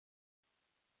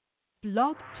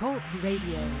Blog Talk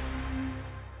Radio.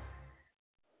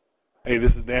 Hey,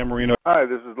 this is Dan Marino. Hi,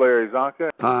 this is Larry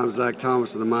Zonka. Hi, I'm Zach Thomas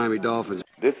of the Miami Dolphins.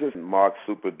 This is Mark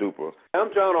Super Duper.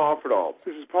 I'm John Offerdahl.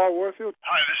 This is Paul Warfield.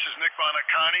 Hi, this is Nick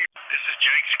Bonacani. This is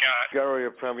Jake Scott. Gary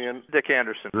Premian. Dick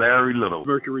Anderson. Larry Little.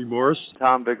 Mercury Morris.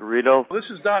 Tom Vigorito. This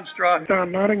is Don Strock.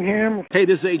 Don Nottingham. Hey,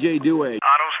 this is A.J. Dewey.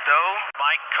 Otto Stowe.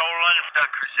 Mike Colon.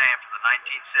 Doug Cruzan from the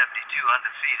 1972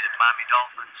 undefeated Miami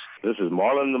Dolphins. This is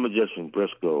Marlon the Magician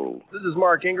Briscoe. This is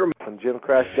Mark Ingram. And Jim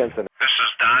Crash Jensen. This is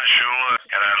Don Shula,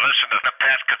 and I listen to the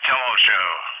Pat Catello Show.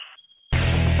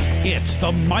 It's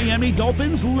the Miami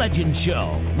Dolphins Legend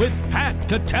Show with Pat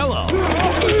Catello.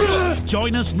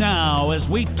 Join us now as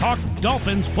we talk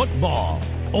Dolphins football,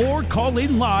 or call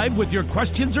in live with your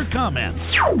questions or comments.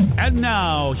 And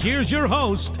now, here's your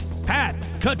host, Pat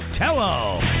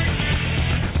Catello.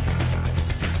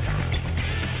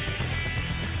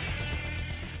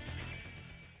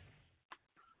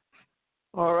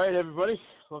 All right, everybody.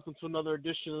 Welcome to another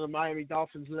edition of the Miami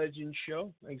Dolphins Legend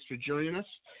Show. Thanks for joining us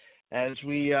as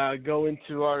we go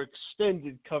into our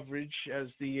extended coverage as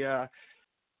the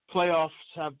playoffs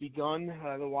have begun,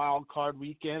 the wild card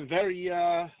weekend. Very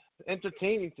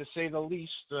entertaining, to say the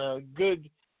least. Good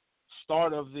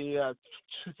start of the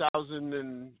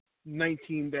 2019-20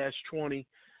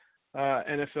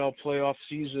 NFL playoff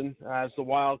season as the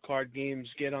wild card games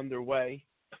get underway.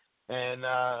 And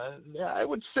I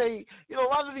would say, a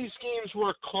lot of these games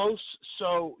were close,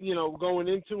 so, going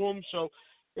into them. So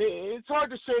it's hard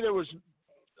to say there was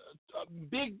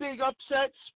big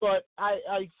upsets, but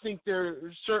I think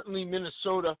there's certainly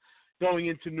Minnesota going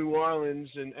into New Orleans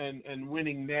and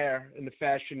winning there in the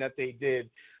fashion that they did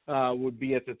would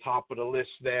be at the top of the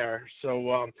list there.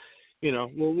 So,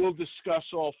 we'll discuss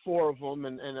all four of them.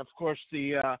 And of course,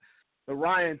 the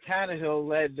Ryan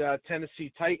Tannehill-led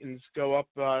Tennessee Titans go up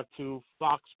to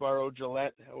Foxborough,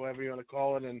 Gillette, however you want to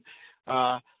call it, and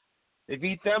they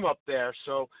beat them up there.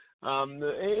 So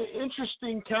the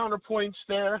interesting counterpoints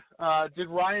there. Did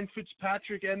Ryan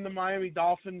Fitzpatrick and the Miami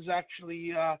Dolphins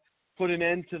actually put an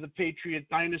end to the Patriot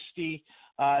dynasty?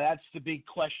 That's the big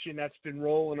question that's been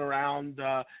rolling around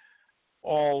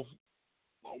all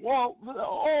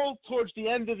towards the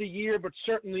end of the year, but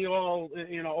certainly all,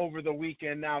 over the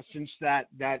weekend now since that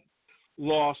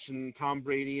loss, and Tom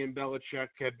Brady and Belichick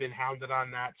have been hounded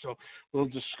on that. So we'll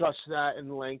discuss that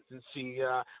in length and see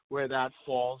where that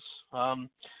falls. Don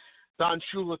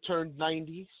Shula turned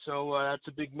 90, so that's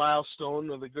a big milestone.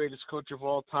 The greatest coach of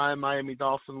all time, Miami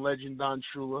Dolphin legend Don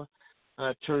Shula,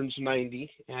 turns 90,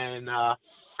 and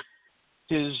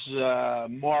his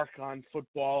mark on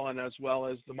football, and as well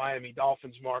as the Miami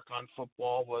Dolphins' mark on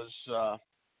football, was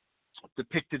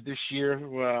depicted this year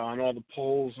on all the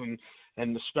polls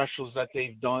and the specials that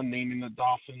they've done, naming the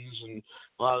Dolphins and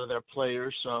a lot of their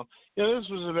players. So, this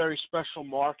was a very special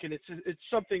mark, and it's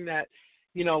something that,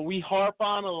 we harp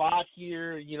on a lot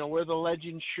here. We're the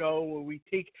Legend Show, where we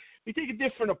take a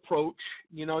different approach.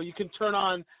 You can turn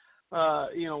on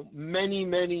many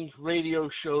radio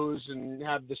shows and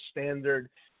have the standard,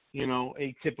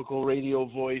 atypical radio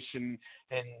voice and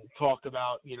talk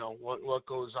about, what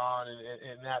goes on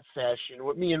in that fashion.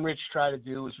 What me and Rich try to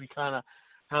do is we kind of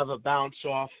have a bounce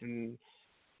off, and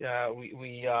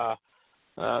we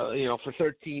for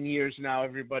 13 years now,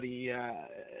 everybody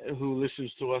who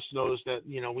listens to us knows that,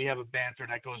 we have a banter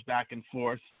that goes back and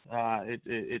forth.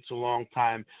 It's a long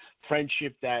time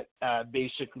friendship that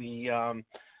basically,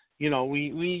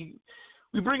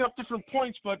 we bring up different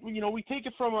points, but, we take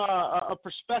it from a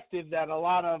perspective that a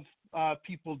lot of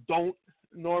people don't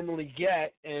normally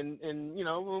get, and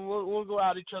we'll go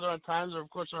at each other on times, or of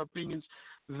course our opinions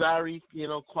vary,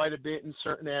 quite a bit in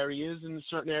certain areas, and in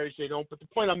certain areas they don't. But the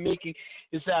point I'm making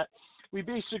is that we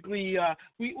basically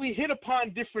we hit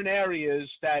upon different areas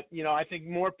that, I think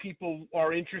more people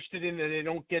are interested in, and they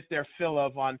don't get their fill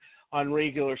of on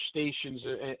regular stations,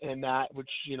 and that, which,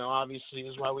 obviously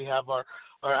is why we have our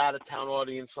out-of-town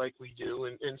audience like we do.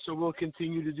 And so we'll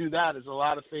continue to do that, as a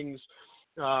lot of things,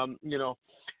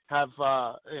 have,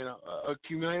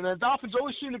 accumulated. And the Dolphins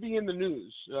always seem to be in the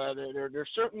news. They're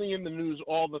certainly in the news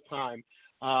all the time,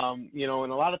 and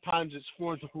a lot of times it's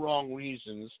for the wrong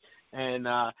reasons. And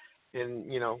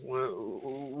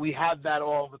we have that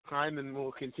all the time, and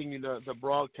we'll continue to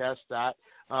broadcast that.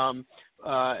 And,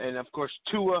 of course,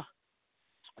 Tua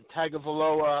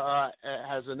Tagovailoa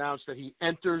has announced that he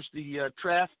enters the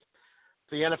draft,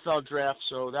 the NFL draft,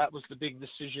 so that was the big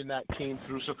decision that came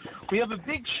through. So we have a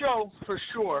big show for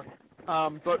sure.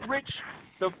 But, Rich,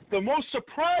 the most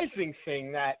surprising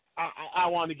thing that I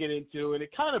want to get into, and it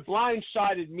kind of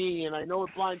blindsided me, and I know it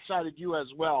blindsided you as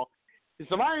well, is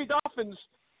the Miami Dolphins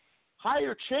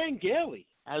hire Chan Gailey.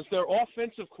 as their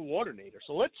offensive coordinator.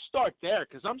 So let's start there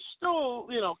because I'm still,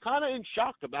 kind of in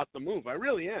shock about the move. I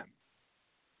really am.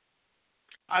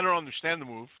 I don't understand the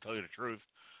move, to tell you the truth.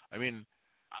 I mean,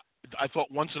 I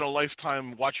thought once in a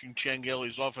lifetime watching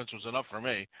Cangeli's offense was enough for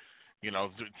me,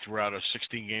 throughout a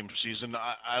 16-game season.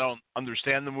 I don't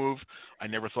understand the move. I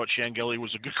never thought Cangeli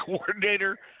was a good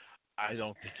coordinator. I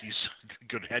don't think he's a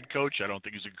good head coach. I don't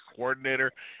think he's a good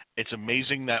coordinator. It's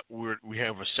amazing that we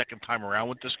have a second time around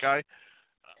with this guy.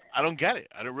 I don't get it.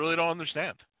 I really don't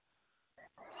understand.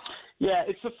 Yeah,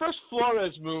 it's the first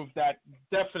Flores move that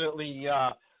definitely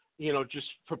just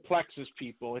perplexes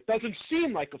people. It doesn't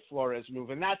seem like a Flores move,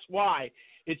 and that's why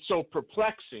it's so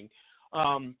perplexing.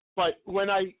 But when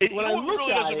I look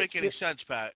really at it, doesn't make any sense,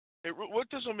 Pat. What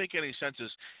doesn't make any sense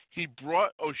is he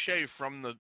brought O'Shea from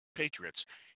the Patriots.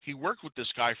 He worked with this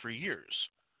guy for years.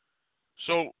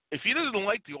 So if he doesn't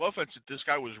like the offense that this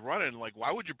guy was running,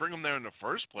 why would you bring him there in the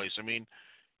first place? I mean,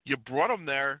 you brought him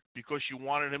there because you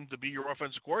wanted him to be your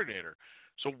offensive coordinator.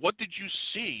 So what did you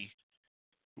see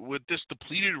with this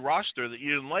depleted roster that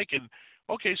you didn't like? And,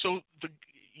 okay, so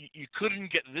you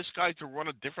couldn't get this guy to run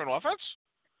a different offense?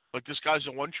 This guy's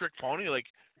a one-trick pony?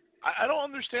 I don't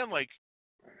understand,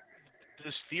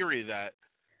 this theory that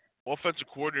offensive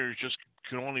coordinators just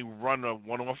can only run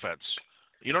one offense.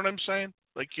 You know what I'm saying?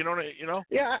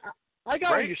 Yeah, I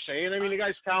got right? what you're saying. I mean, the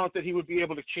guy's talented. He would be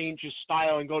able to change his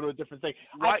style and go to a different thing.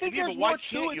 Why, I think yeah, there's but why more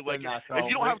can't to you? it than that, if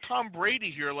you don't have Tom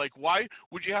Brady here, why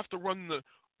would you have to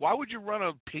why would you run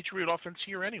a Patriot offense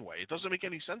here anyway? It doesn't make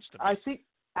any sense to me. I think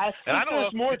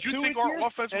there's more to it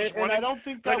here, and I don't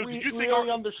think that we really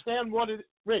understand what it.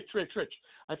 Rich.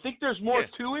 I think there's more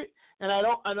to it, and I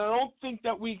don't think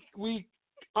that we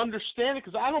understand it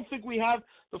because I don't think we have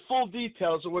the full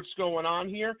details of what's going on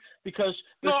here because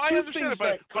there's I two understand things it, but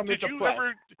that come did into you play.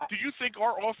 did you think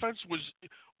our offense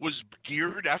was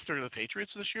geared after the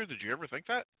Patriots this year? Did you ever think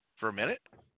that for a minute?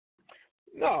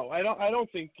 No, I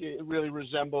don't think it really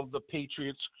resembled the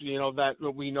Patriots, that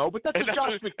we know. But that's what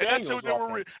Josh McDaniels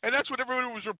offense. And that's what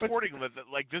everyone was reporting, that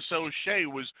this O'Shea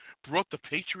brought the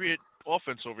Patriot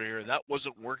offense over here, and that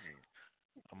wasn't working.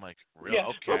 I'm like, really? Yeah,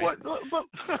 okay.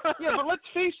 But let's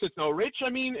face it, though, Rich. I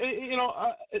mean,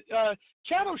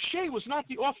 Chad O'Shea was not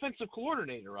the offensive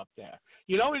coordinator up there.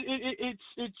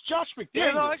 It's Josh McDaniels.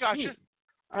 Yeah, no, I got you.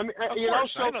 I mean, of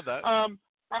course, I know that.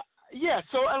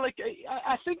 So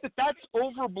I think that's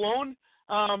overblown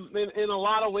in a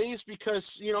lot of ways because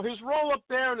his role up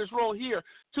there and his role here,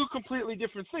 two completely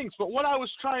different things. But what I was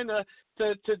trying to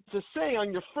say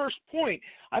on your first point,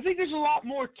 I think there's a lot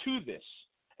more to this,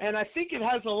 and I think it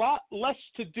has a lot less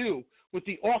to do with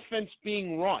the offense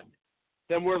being run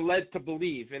than we're led to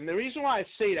believe. And the reason why I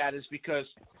say that is because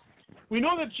we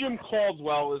know that Jim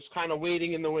Caldwell is kind of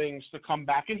waiting in the wings to come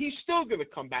back, and he's still going to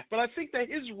come back. But I think that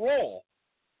his role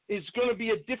is going to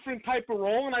be a different type of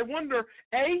role, and I wonder,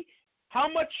 A,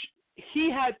 how much he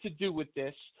had to do with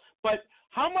this, but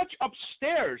how much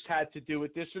upstairs had to do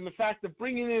with this in the fact of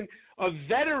bringing in a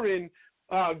veteran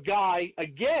guy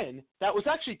again that was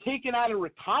actually taken out of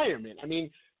retirement. I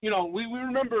mean, we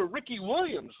remember Ricky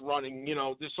Williams running,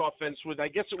 this offense with, I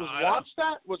guess it was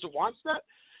Wannstedt. Was it Wannstedt?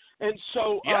 And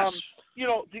so, yes.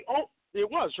 It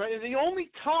was, right? And the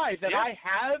only tie that I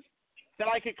have that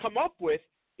I could come up with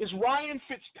is Ryan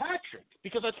Fitzpatrick,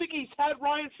 because I think he's had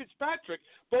Ryan Fitzpatrick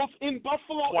both in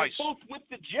Buffalo twice. and both with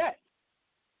the Jets.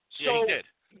 So yeah, he did.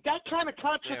 That kind of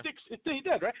contradicts. Yeah. He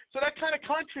did, right? So that kind of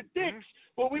contradicts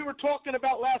what we were talking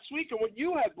about last week and what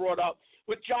you had brought up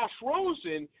with Josh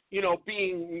Rosen,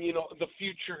 being, the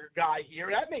future guy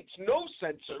here. That makes no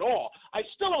sense at all. I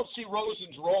still don't see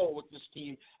Rosen's role with this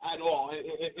team at all.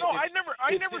 I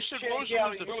never said Rosen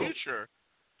was the future.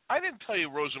 I didn't tell you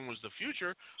Rosen was the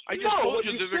future. I just told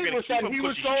you that they're going to keep him he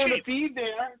was going to be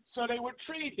there, so they would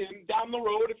trade him down the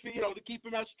road to keep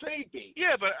him as trade bait.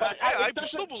 Yeah, but I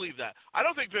still believe that. I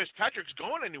don't think Fitzpatrick's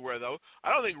going anywhere, though.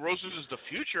 I don't think Rosen is the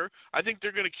future. I think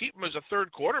they're going to keep him as a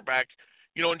third quarterback,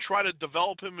 and try to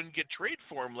develop him and get trade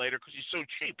for him later because he's so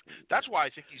cheap. That's why I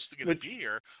think he's going to be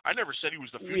here. I never said he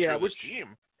was the future of this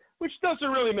team. Which doesn't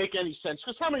really make any sense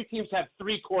because how many teams have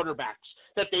three quarterbacks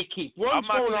that they keep? I'm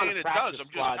not saying it does. I'm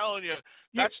just telling you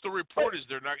that's the report. Is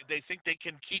they think they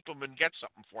can keep him and get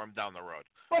something for him down the road.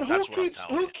 But who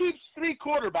keeps three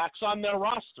quarterbacks on their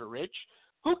roster, Rich?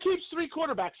 Who keeps three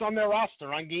quarterbacks on their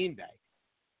roster on game day?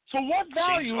 So what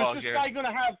value is this guy going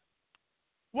to have?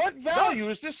 What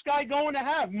value is this guy going to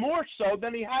have more so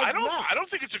than he has now? I don't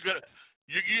think it's a good.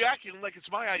 You're acting like it's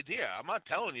my idea. I'm not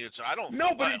telling you. I don't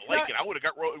like it. I would have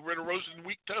got rid of Rosen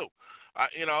week 2.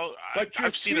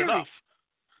 I've seen enough.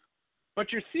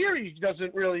 But your theory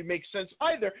doesn't really make sense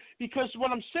either, because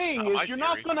what I'm saying is you're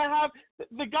not going to have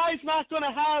 – the guy's not going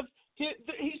to have –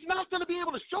 he's not going to be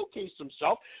able to showcase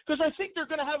himself, because I think they're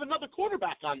going to have another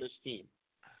quarterback on this team.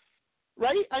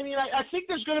 Right? I mean, I think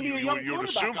there's going to be a young quarterback. You would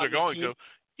assume they're going to.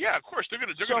 Yeah, of course they're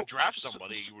going to draft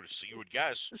somebody. You would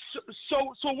guess.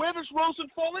 So where does Rosen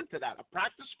fall into that? A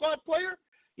practice squad player?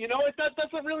 You know, that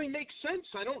doesn't really make sense.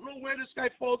 I don't know where this guy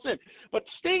falls in. But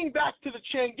staying back to the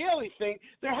Cangeli thing,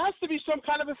 there has to be some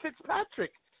kind of a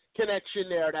Fitzpatrick connection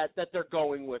there that they're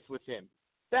going with him.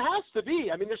 There has to be.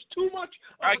 I mean, there's too much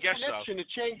of a connection to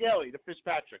Cangeli to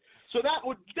Fitzpatrick. So that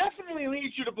would definitely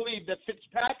lead you to believe that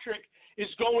Fitzpatrick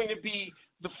is going to be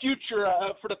the future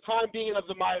for the time being of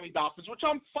the Miami Dolphins, which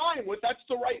I'm fine with. That's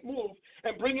the right move.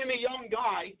 And bring in a young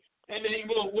guy, and then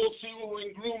we'll see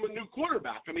and groom a new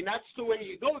quarterback. I mean, that's the way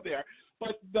you go there.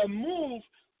 But the move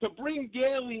to bring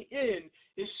Gailey in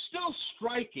is still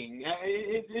striking.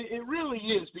 It really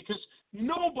is, because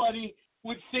nobody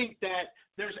would think that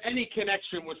there's any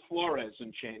connection with Flores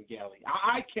and Cangeli.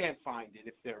 I can't find it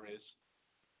if there is.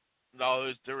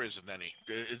 No, there isn't any.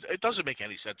 It doesn't make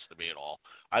any sense to me at all.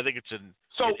 I think it's an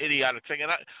idiotic thing.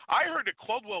 And I heard that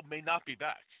Caldwell may not be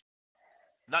back.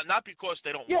 Not because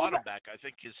they don't want him back. I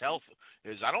think his health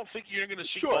is. I don't think you're going to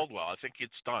see Caldwell. I think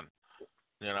it's done.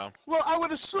 You know. Well, I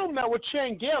would assume that with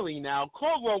Cangeli now,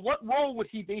 Caldwell, what role would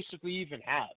he basically even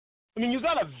have? I mean, you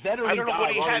got a veteran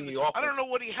guy running the offense. I don't know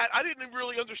what he had. I didn't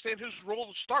really understand his role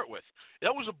to start with.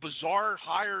 That was a bizarre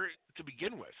hire to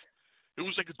begin with. It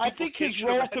was like a I think his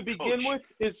role to begin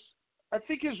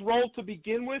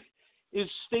with is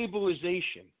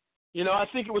stabilization. You know, I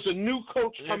think it was a new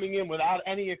coach coming in without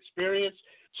any experience,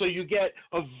 so you get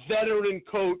a veteran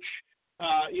coach,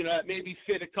 that maybe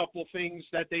fit a couple things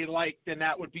that they liked, and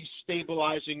that would be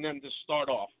stabilizing them to start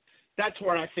off. That's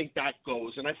where I think that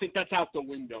goes, and I think that's out the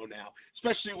window now,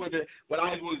 especially with what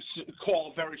I would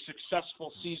call a very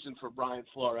successful season for Brian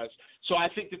Flores. So I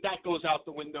think that goes out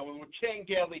the window, and with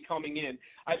Cangeli coming in,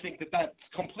 I think that's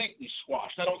completely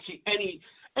squashed. I don't see any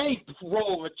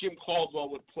role that Jim Caldwell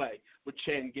would play with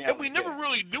Cangeli. And we never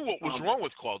really knew what was wrong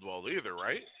with Caldwell either,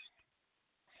 right?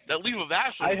 That leave of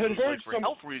absence was for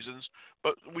health reasons,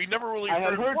 but we never really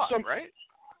heard what, right?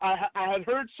 I had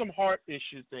heard some heart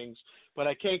issue things, but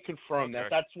I can't confirm that.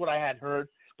 That's what I had heard,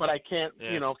 but I can't,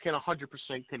 can't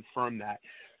 100% confirm that.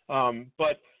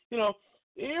 But,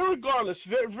 irregardless,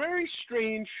 very, very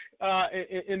strange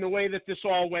in the way that this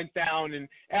all went down. And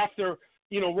after,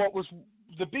 what was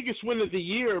the biggest win of the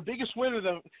year, biggest win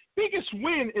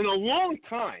in a long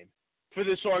time for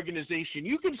this organization.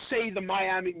 You could say the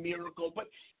Miami Miracle, but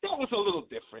that was a little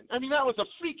different. I mean, that was a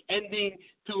freak ending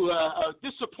to a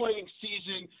disappointing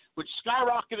season, which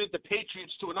skyrocketed the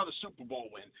Patriots to another Super Bowl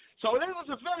win. So that was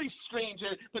a very strange,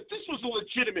 but this was a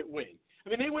legitimate win. I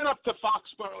mean, they went up to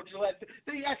Foxborough, Gillette.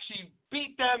 They actually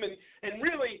beat them and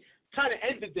really kind of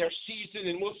ended their season,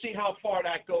 and we'll see how far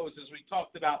that goes, as we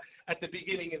talked about at the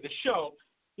beginning of the show.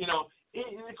 The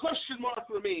question mark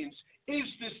remains, is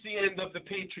this the end of the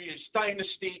Patriots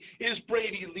dynasty? Is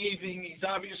Brady leaving? He's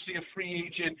obviously a free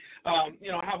agent. I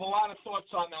have a lot of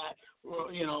thoughts on that.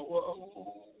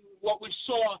 What we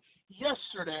saw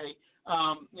yesterday,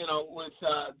 with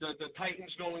the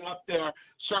Titans going up there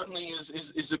certainly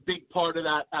is a big part of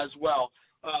that as well.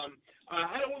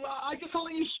 I guess I'll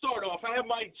let you start off. I have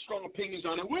my strong opinions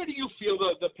on it. Where do you feel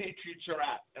the Patriots are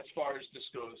at as far as this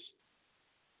goes?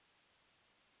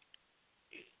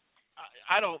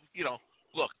 I don't,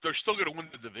 look, they're still going to win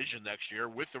the division next year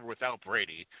with or without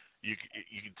Brady. You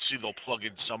can see they'll plug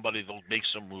in somebody, they'll make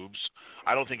some moves.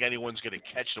 I don't think anyone's going to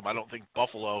catch them. I don't think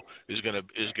Buffalo is going to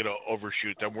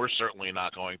overshoot them. We're certainly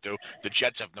not going to. The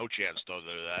Jets have no chance to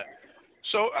do that.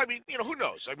 So, I mean, who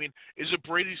knows? I mean, is it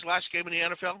Brady's last game in the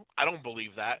NFL? I don't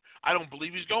believe that. I don't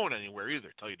believe he's going anywhere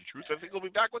either, to tell you the truth. I think he'll be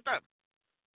back with them.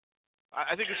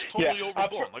 I think it's totally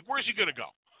overblown. Like, where's he going to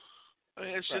go? I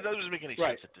mean, that doesn't make any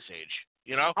sense at this age,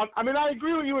 I mean, I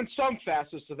agree with you in some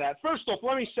facets of that. First off,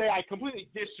 let me say I completely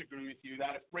disagree with you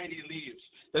that if Brady leaves,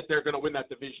 that they're going to win that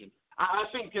division. I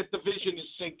think that division is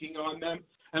sinking on them,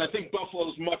 and I think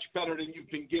Buffalo's much better than you've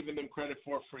been giving them credit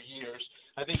for years.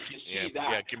 I think you see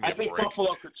that. Yeah, give me I think break.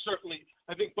 Buffalo could certainly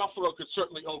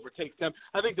overtake them.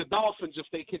 I think the Dolphins, if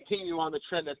they continue on the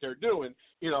trend that they're doing,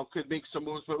 could make some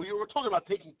moves. But we were talking about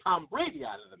taking Tom Brady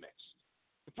out of the mix.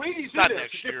 If Brady's in there,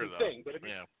 it's a different thing. But if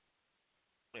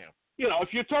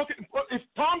if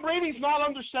Tom Brady's not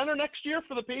under center next year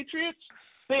for the Patriots,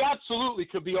 they absolutely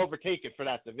could be overtaken for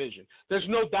that division. There's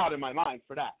no doubt in my mind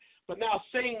for that. But now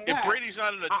saying that, if Brady's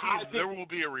not in the team, there will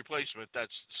be a replacement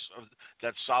that's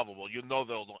solvable.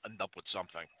 They'll end up with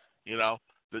something.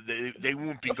 They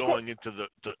won't be going into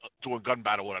to a gun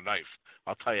battle with a knife.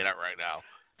 I'll tell you that right now.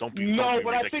 Don't be but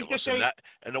ridiculous. I think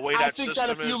And the way that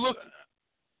system is.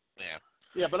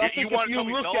 Yeah, but I think if you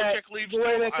look at the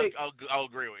way that I'll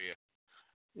agree with you.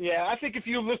 Yeah, I think if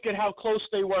you look at how close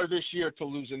they were this year to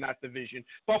losing that division,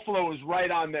 Buffalo was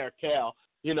right on their tail.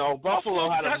 You know, Buffalo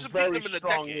had a very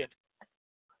strong year.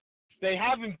 They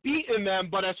haven't beaten them,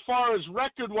 but as far as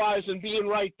record-wise and being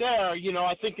right there, you know,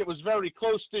 I think it was very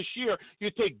close this year.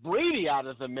 You take Brady out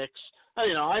of the mix,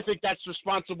 you know, I think that's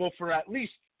responsible for at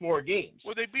least 4 games.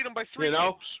 Well, they beat them by 3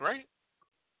 games, right?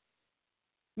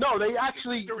 No, they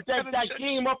actually that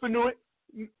game up in New.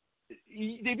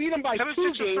 They beat them by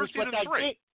 2 games, but that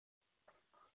game.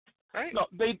 Right? No,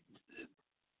 they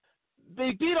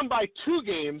beat them by 2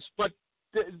 games, but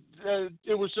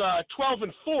it was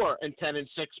 12-4 and 10-6.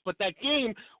 But that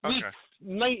game, week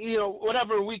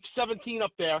 17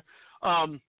 up there,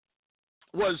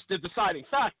 was the deciding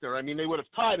factor. I mean, they would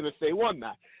have tied them if they won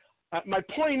that. My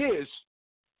point is,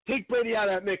 take Brady out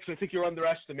of that mix. I think you're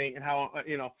underestimating how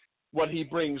what he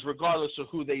brings, regardless of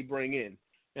who they bring in.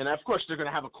 And, of course, they're going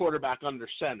to have a quarterback under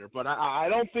center. But I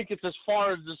don't think it's as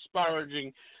far as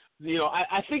disparaging. You know,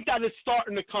 I think that is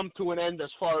starting to come to an end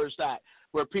as far as that,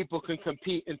 where people can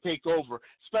compete and take over,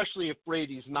 especially if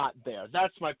Brady's not there.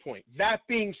 That's my point. That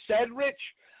being said, Rich,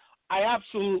 I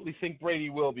absolutely think Brady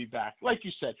will be back. Like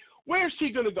you said, where's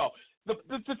he going to go? The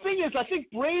thing is, I think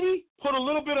Brady put a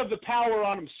little bit of the power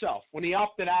on himself when he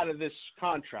opted out of this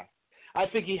contract. I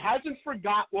think he hasn't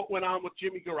forgot what went on with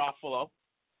Jimmy Garoppolo.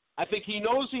 I think he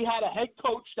knows he had a head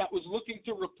coach that was looking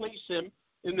to replace him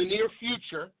in the near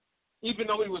future, even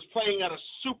though he was playing at a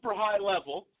super high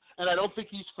level, and I don't think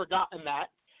he's forgotten that.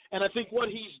 And I think what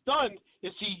he's done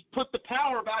is he put the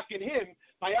power back in him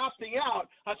by opting out.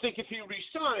 I think if he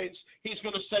resigns, he's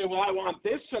going to say, well, I want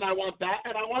this, and I want that,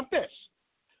 and I want this.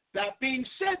 That being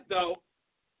said, though,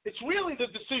 it's really the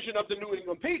decision of the New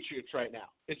England Patriots right now.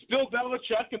 It's Bill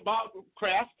Belichick and Bob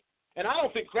Kraft, and I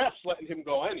don't think Kraft's letting him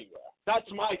go anywhere.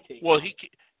 That's my take. Well,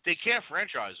 they can't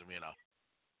franchise him, you know.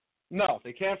 No,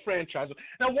 they can't franchise him.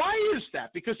 Now, why is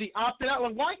that? Because he opted out.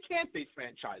 Like, why can't they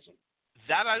franchise him?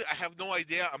 That I have no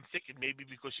idea. I'm thinking maybe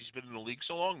because he's been in the league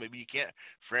so long. Maybe you can't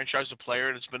franchise a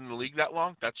player that's been in the league that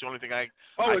long. That's the only thing I is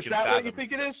can that fathom. what you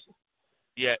think it is?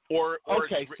 Yeah, or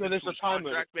okay, it's so there's a time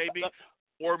limit. Maybe,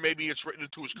 or maybe it's written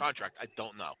into his contract. I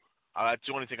don't know. That's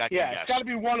the only thing I can guess. Yeah, it's got to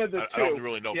be one of the two. I don't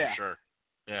really know for sure.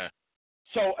 Yeah.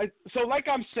 So like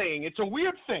I'm saying, it's a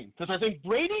weird thing because I think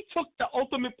Brady took the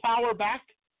ultimate power back,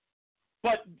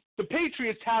 but the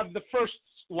Patriots have the first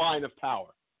line of power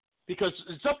because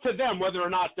it's up to them whether or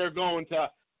not they're going to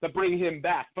bring him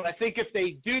back. But I think if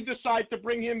they do decide to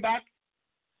bring him back,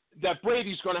 that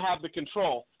Brady's going to have the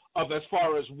control of as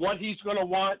far as what he's going to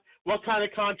want, what kind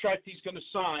of contract he's going to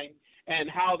sign, and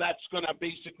how that's going to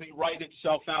basically write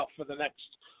itself out for the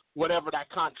next whatever that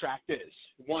contract is,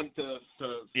 1 to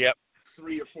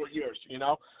 3 or 4 years, you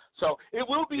know? So it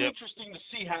will be interesting to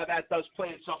see how that does play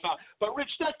itself out. But,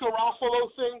 Rich, that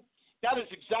Garoppolo thing, that is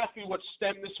exactly what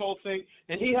stemmed this whole thing,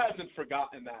 and he hasn't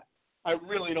forgotten that. I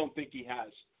really don't think he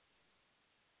has.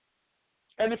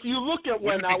 And if you look at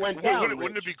when that went down,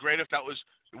 wouldn't it be great if that was?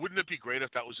 Wouldn't it be great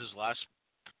if that was his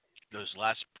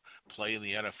last play in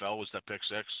the NFL was that pick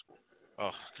six?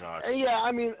 Oh God. Yeah,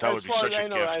 I mean, that as far as I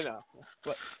know,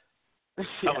 but as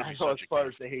far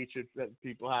as the hatred that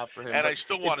people have for him, and I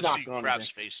still want to see Kraft's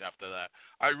face after that.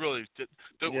 I really,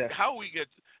 how we get,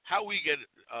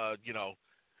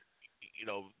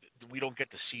 we don't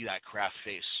get to see that Kraft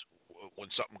face when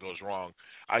something goes wrong.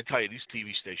 I tell you, these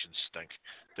TV stations stink.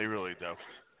 They really do.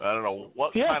 I don't know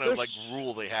what kind of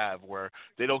rule they have where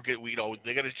they don't get.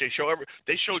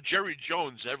 They show Jerry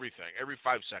Jones everything every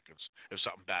 5 seconds if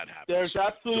something bad happens. There's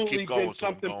absolutely been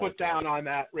something put down on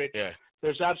that, Rich. Yeah.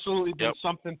 There's absolutely been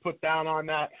something put down on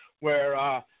that where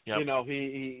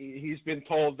he's been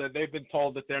told that they've been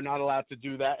told that they're not allowed to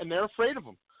do that, and they're afraid of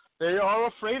him. They are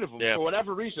afraid of him for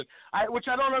whatever reason, which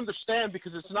I don't understand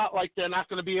because it's not like they're not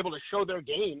going to be able to show their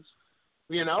games.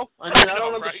 You know, I mean, I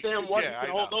don't understand what can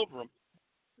hold over them.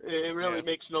 It really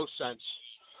makes no sense.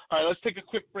 All right, let's take a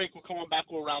quick break. We'll come on back.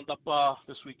 We'll round up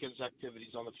this weekend's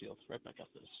activities on the field. Right back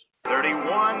after this. 30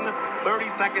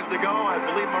 seconds to go. I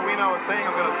believe Marino is saying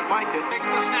I'm going to spike it. Takes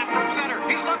the snap from center.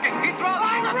 He's looking. He throws.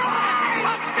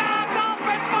 Touchdown,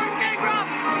 Dolphins. Mark Ingram.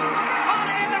 On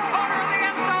in the corner of the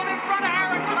end zone in front of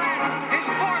Aaron Glenn. His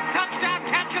 4th touchdown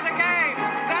catch of the game.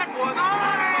 That was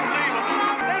unbelievable.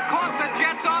 They caught the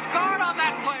Jets off guard on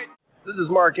that play. This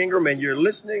is Mark Ingram, and you're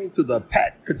listening to the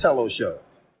Pat Catello Show.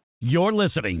 You're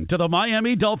listening to the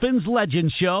Miami Dolphins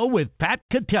Legend Show with Pat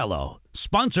Catello,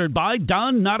 sponsored by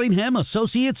Don Nottingham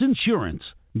Associates Insurance.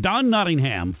 Don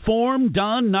Nottingham formed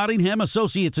Don Nottingham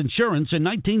Associates Insurance in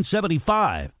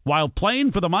 1975 while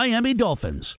playing for the Miami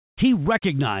Dolphins. He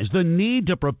recognized the need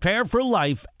to prepare for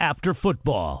life after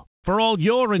football. For all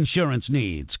your insurance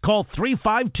needs, call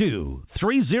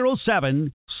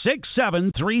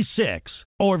 352-307-6736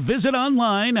 or visit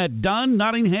online at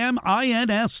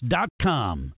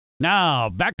donnottinghamins.com. Now,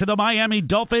 back to the Miami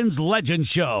Dolphins Legend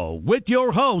Show with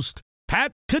your host,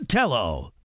 Pat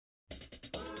Catello.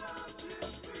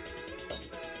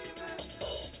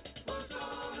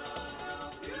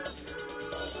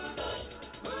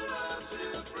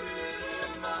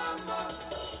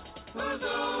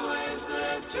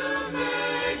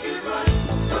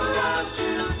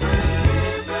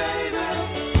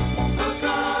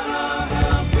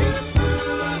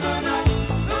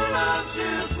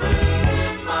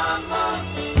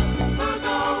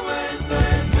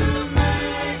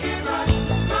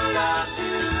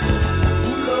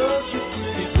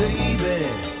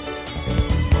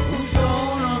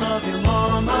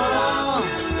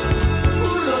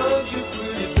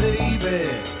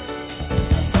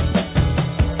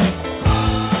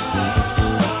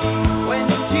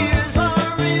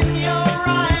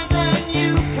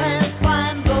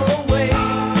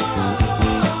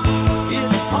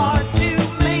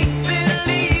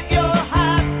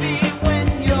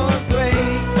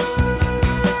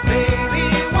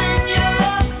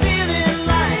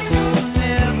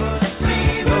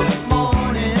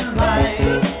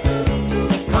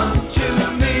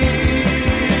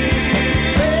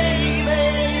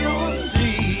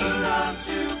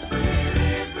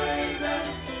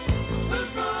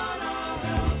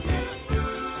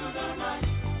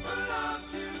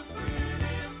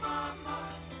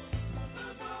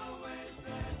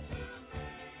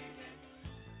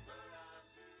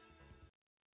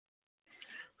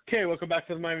 Okay, welcome back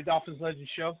to the Miami Dolphins Legend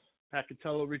Show. Pat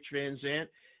Catello, Rich Van Zant.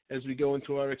 As we go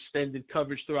into our extended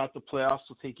coverage throughout the playoffs,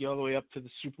 we'll take you all the way up to the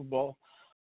Super Bowl,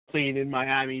 playing in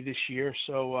Miami this year.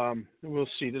 So we'll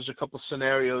see. There's a couple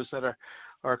scenarios that are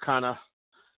kind of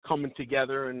coming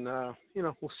together, and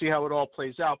we'll see how it all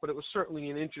plays out. But it was certainly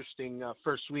an interesting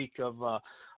first week of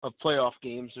playoff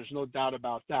games. There's no doubt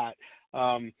about that.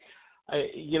 I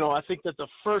think that the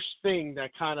first thing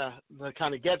that kind of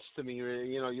gets to me,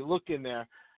 you look in there.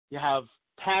 You have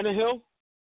Tannehill,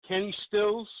 Kenny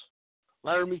Stills,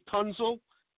 Laramie Tunsil,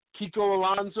 Kiko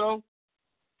Alonso,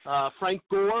 Frank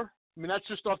Gore. I mean, that's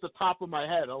just off the top of my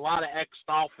head. A lot of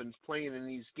ex-Dolphins playing in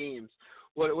these games.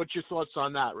 What's your thoughts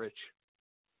on that, Rich?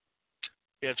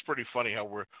 Yeah, it's pretty funny how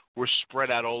we're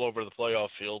spread out all over the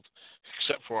playoff field,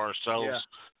 except for ourselves. Yeah.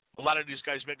 A lot of these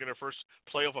guys making their first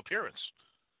playoff appearance.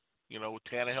 With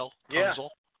Tannehill, Yeah. Tunsil.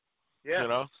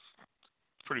 Yeah.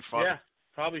 Pretty fun. Yeah.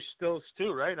 Probably Stills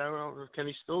too, right? I don't know.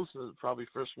 Kenny Stills is probably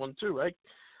first one too, right?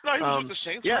 No, he was with the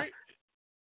Saints, yeah. right?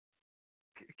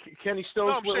 Kenny Stills.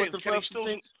 No, I'm saying the Kenny Stills.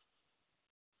 Saints?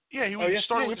 Yeah, he was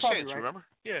starting with the Saints. Right. Remember?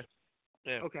 Yeah.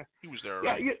 Okay. He was there.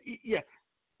 Yeah. Right? Yeah.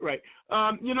 Right.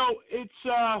 It's.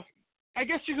 I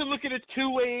guess you could look at it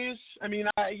two ways. I mean,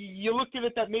 you look at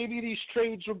it that maybe these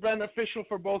trades were beneficial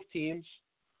for both teams.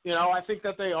 I think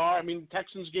that they are. I mean,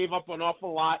 Texans gave up an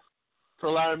awful lot for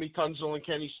Laramie Tunsil and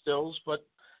Kenny Stills, but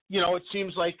it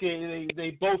seems like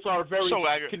they both are very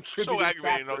contributing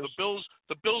aggravating. factors.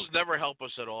 The Bills never help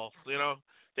us at all.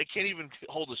 They can't even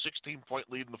hold a 16-point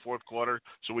lead in the fourth quarter,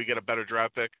 so we get a better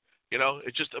draft pick.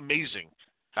 It's just amazing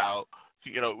how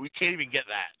we can't even get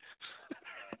that,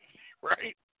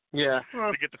 right? Yeah.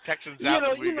 To get the Texans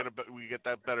out, we get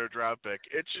that better draft pick.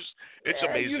 It's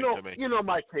amazing to me. You know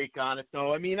my take on it,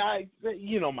 though. I mean, my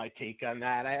take on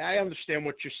that. I understand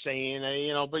what you're saying,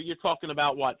 but you're talking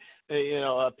about what,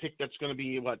 a pick that's going to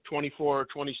be 24 or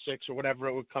 26 or whatever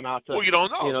it would come out to. Well, you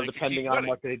don't know. Depending on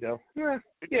what they do. Yeah.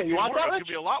 You want that? It could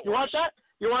be a lot worse. You want that?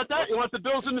 You want that? You want the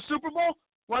Bills in the Super Bowl?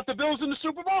 Want the Bills in the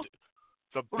Super Bowl?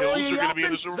 The Bills are going to be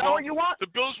in the Super Bowl. Is that what you want?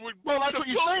 The Bills would. Well, that's what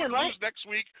you're saying, right? Next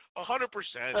week, 100%.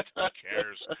 Who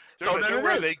cares? They're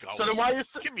where they go. So then why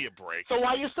give me a break? So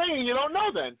why are you saying you don't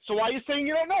know then? So why are you saying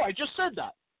you don't know? I just said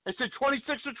that. I said 26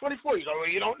 or 24. You go,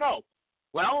 well, you don't know.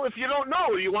 Well, if you don't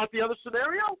know, do you want the other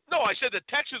scenario? No, I said the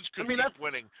Texans could keep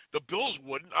winning. The Bills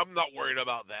wouldn't. I'm not worried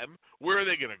about them. Where are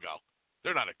they going to go?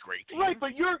 They're not a great team. Right,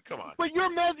 but come on. But you're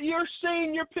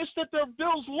saying you're pissed that the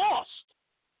Bills lost.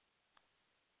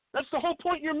 That's the whole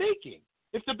point you're making.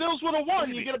 If the Bills would have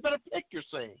won, you get a better pick, you're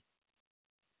saying.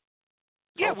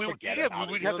 Yeah, we'd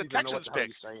have the Texans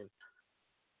pick.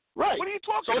 Right. What are you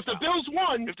talking So about? if the Bills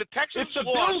won, if the Texans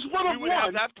Bills would have won,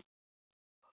 have that.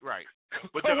 Right.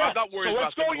 But I'm not worried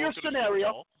about. So let's go your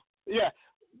scenario. Yeah.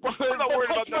 I'm not worried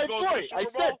about them going to the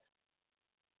Super Bowl.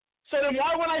 So then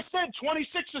why when I said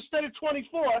 26 instead of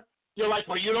 24, you're like,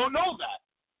 well, you don't know that.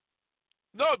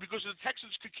 No, because the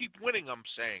Texans could keep winning, I'm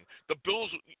saying. The Bills,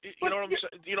 know what I'm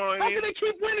saying? You know what I mean? How can they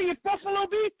keep winning if Buffalo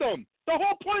beat them? The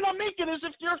whole point I'm making is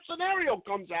if your scenario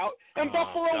comes out and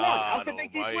Buffalo won, how can they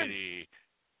keep winning?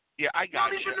 Yeah, I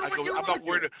got you. I'm not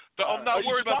worried. I'm not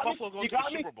worried about Buffalo going to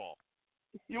the Super Bowl.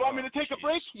 You want me to take a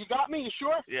break? You got me? You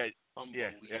sure? Yeah,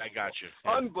 I got you.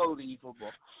 Yeah.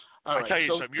 Unbelievable. I'll tell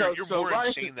you something. You're more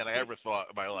insane than I ever thought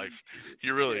in my life.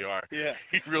 You really are. Yeah.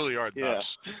 You really are nuts.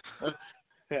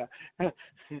 Yeah.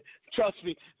 Trust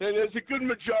me, there's a good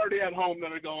majority at home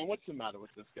that are going, what's the matter with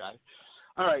this guy?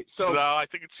 All right, so... No, I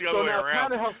think it's the other way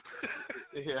around.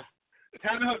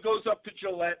 Tannehill goes up to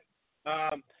Gillette.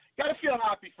 Got to feel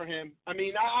happy for him. I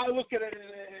mean, I look at it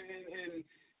and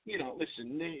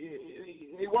listen,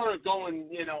 they weren't going,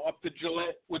 up to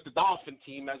Gillette with the Dolphin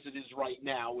team as it is right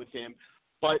now with him.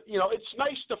 But, it's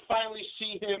nice to finally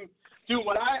see him do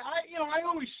what I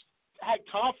always had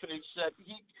confidence that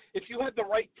if you had the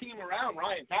right team around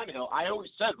Ryan Tannehill, I always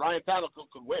said Ryan Tannehill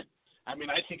could win. I mean,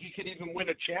 I think he could even win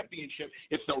a championship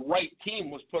if the right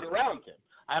team was put around him.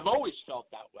 I've always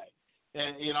felt that way.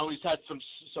 And, he's had some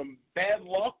bad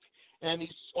luck, and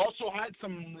he's also had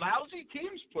some lousy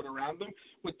teams put around him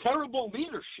with terrible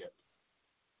leadership.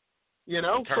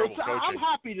 Terrible so coaching. I'm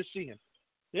happy to see him.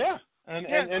 Yeah.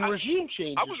 And regime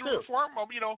changes, I was too. rooting for him.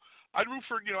 I'd root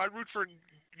for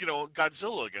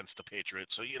Godzilla against the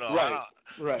Patriots. So right. I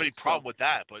don't have any problem with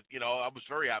that. But I was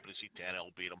very happy to see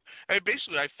Tannehill beat him. And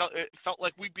basically, it felt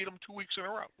like we beat him 2 weeks in a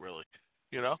row. Really,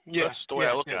 Yeah, that's the way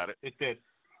I look at it. It did.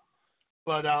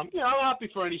 But I'm happy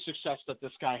for any success that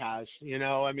this guy has.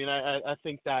 I mean, I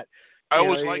think that I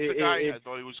always liked the guy. I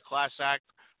thought he was a class act.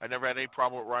 I never had any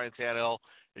problem with Ryan Tannehill.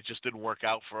 It just didn't work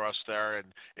out for us there,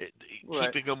 and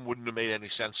keeping him wouldn't have made any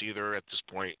sense either at this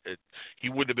point. He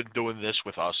wouldn't have been doing this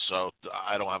with us, so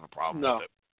I don't have a problem with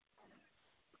it.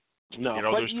 No,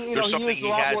 there's something he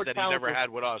has that he never talented. had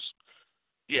with us.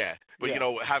 Yeah, but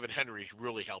having Henry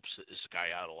really helps this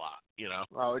guy out a lot.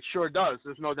 Oh, it sure does.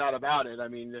 There's no doubt about it. I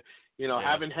mean,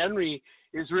 having Henry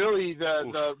is really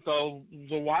the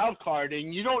wild card,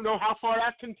 and you don't know how far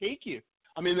that can take you.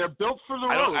 I mean, they're built for the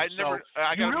road.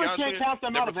 You really can't count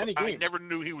them out of any game. I never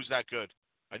knew he was that good.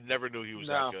 I never knew he was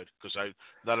that good because I'm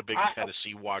not a big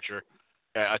Tennessee watcher.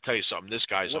 I tell you something, this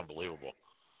guy's unbelievable.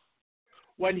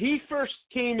 When he first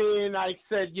came in, I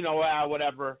said,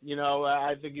 whatever.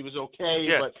 I think he was okay,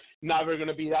 but never going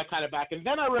to be that kind of back. And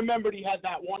then I remembered he had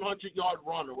that 100-yard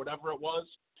run or whatever it was,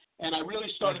 and I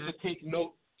really started to take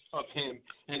note of him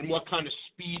and what kind of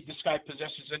speed this guy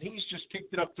possesses. And he's just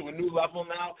kicked it up to a new level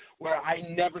now where I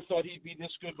never thought he'd be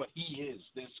this good, but he is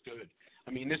this good.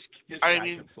 I mean, this guy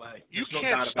can play. You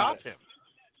can't stop him.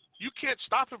 You can't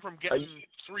stop him from getting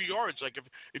 3 yards. Like,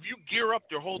 if you gear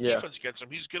up your whole defense against him,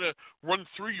 he's going to run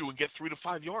through you and get 3 to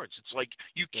 5 yards. It's like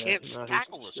you can't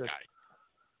tackle this guy.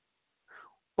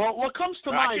 Well, what comes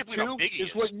to mind, too,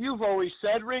 is what you've always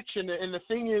said, Rich, and the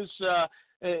thing is,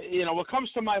 what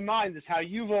comes to my mind is how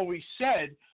you've always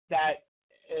said that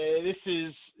this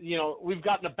is, we've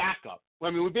gotten a backup. I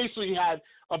mean, we basically had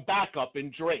a backup in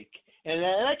Drake. And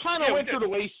that kind of went to the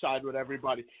wayside with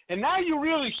everybody. And now you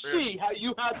really see how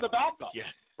you had the backup,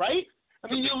 right? I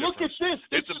mean, you look at this.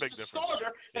 This is the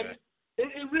starter, and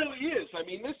it really is. I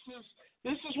mean, this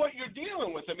is what you're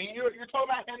dealing with. I mean, you're talking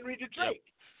about Henry to Drake.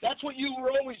 That's what you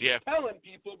were always telling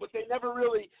people, but they never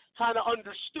really kind of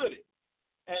understood it.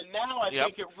 And now I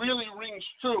think it really rings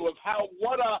true of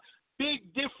what a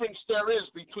big difference there is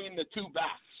between the two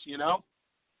backs,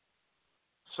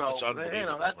 So, it's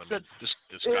unbelievable. This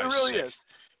it really sick. is.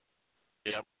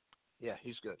 Yep. Yeah,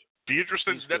 he's good. Be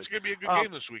interesting. That's going to be a good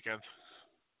game this weekend.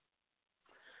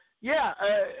 Yeah,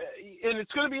 and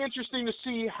it's going to be interesting to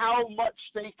see how much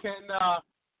they can, how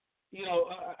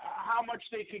much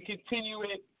they can continue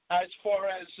it as far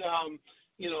as,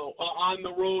 on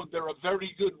the road. They're a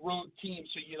very good road team.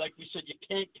 So, like we said, you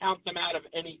can't count them out of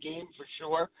any game for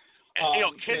sure.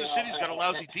 And, Kansas City's got a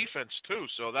lousy defense, too.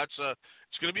 So it's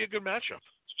going to be a good matchup.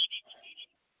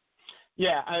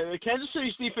 Yeah, Kansas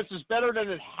City's defense is better than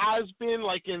it has been,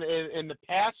 like in the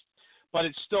past, but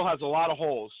it still has a lot of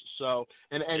holes. So,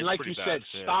 and like you said,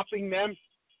 stopping them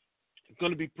is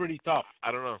going to be pretty tough.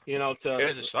 I don't know.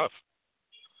 It's tough.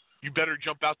 You better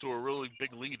jump out to a really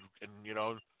big lead, and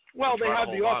Well, they have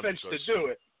the offense to do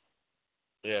it.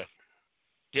 Yeah,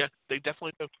 they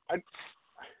definitely do.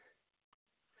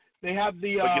 They have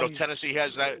the. But Tennessee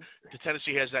has that.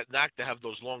 Tennessee has that knack to have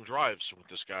those long drives with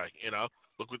this guy. Here,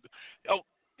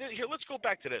 let's go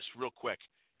back to this real quick.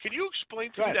 Can you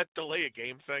explain to me that delay a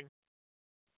game thing?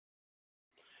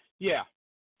 Yeah.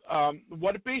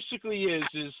 what it basically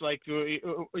is like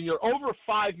you're over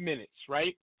 5 minutes,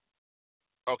 right?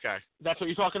 Okay. That's what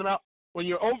you're talking about? When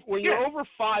you're over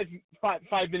five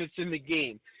minutes in the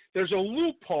game, there's a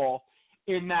loophole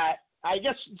in that. I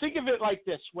guess think of it like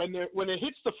this: when it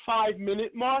hits the 5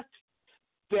 minute mark,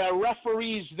 the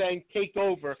referees then take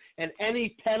over, and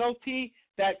any penalty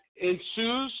that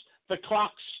ensues, the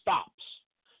clock stops,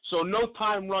 so no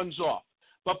time runs off.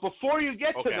 But before you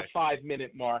get to the 5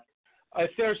 minute mark,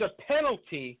 if there's a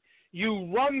penalty, you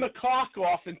run the clock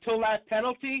off until that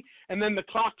penalty, and then the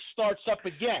clock starts up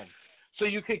again. So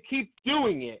you could keep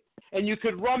doing it, and you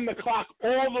could run the clock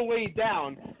all the way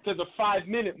down to the 5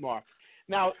 minute mark.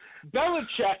 Now,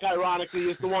 Belichick, ironically,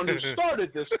 is the one who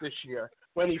started this year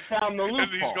when he found the loophole.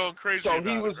 And he's going crazy about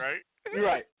it, right?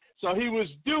 Right. So he was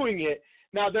doing it.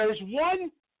 Now, there's one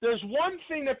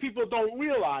thing that people don't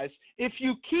realize. If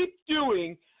you keep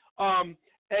doing a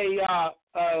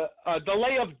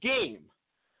delay of game,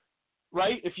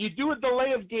 right? If you do a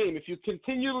delay of game, if you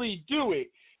continually do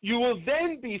it, you will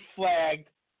then be flagged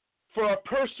for a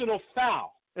personal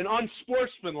foul, an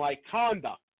unsportsmanlike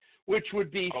conduct, which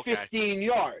would be 15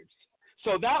 yards.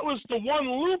 So that was the one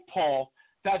loophole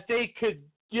that they could,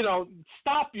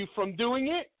 stop you from doing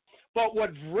it. But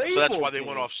what Vrabel so that's why they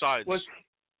went off sides.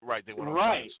 Right, they went off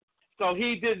sides. So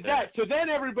he did that. So then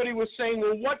everybody was saying,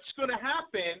 well, what's going to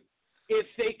happen if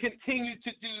they continue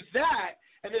to do that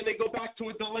and then they go back to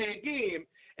a delay of game?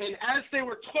 And as they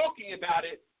were talking about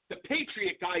it, the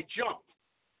Patriot guy jumped.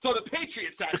 So the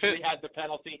Patriots actually had the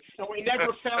penalty, and we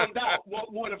never found out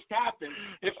what would have happened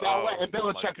if that went. And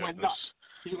Belichick went nuts.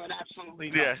 He went absolutely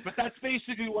nuts. Yeah. But that's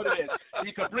basically what it is.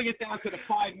 You can bring it down to the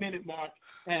 5 minute mark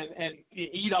and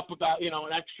eat up about an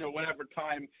extra whatever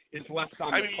time is left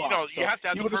on the clock. You have to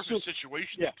have the perfect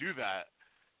situation to do that.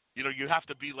 You have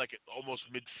to be like almost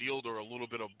midfield or a little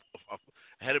bit of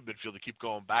ahead of midfield to keep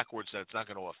going backwards. That it's not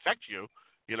going to affect you.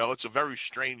 It's a very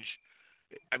strange.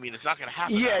 I mean, it's not going to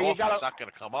happen. Yeah, it's not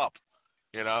going to come up.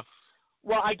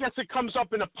 Well, I guess it comes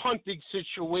up in a punting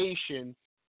situation,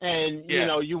 and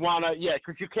you want to,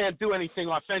 because you can't do anything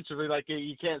offensively. Like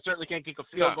you certainly can't kick a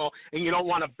field goal, and you don't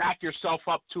want to back yourself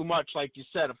up too much, like you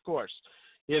said, of course.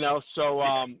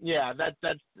 So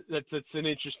that's an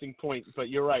interesting point, but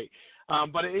you're right.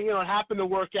 But it happened to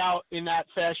work out in that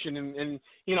fashion, and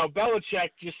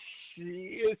Belichick just.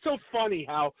 It's so funny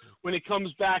how when it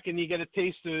comes back and you get a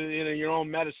taste of your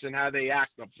own medicine, how they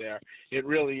act up there. It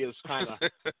really is kind of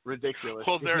ridiculous.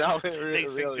 Well, they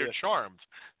think they're charmed.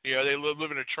 They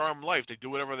live in a charmed life. They do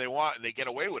whatever they want and they get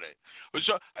away with it.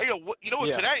 So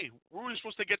today we were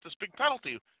supposed to get this big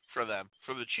penalty for them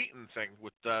for the cheating thing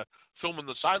with filming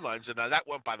the sidelines, and that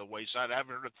went by the wayside. I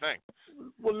haven't heard a thing.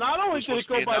 Well, not only did it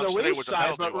go by the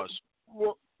wayside, but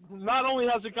not only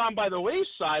has it gone by the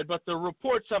wayside, but the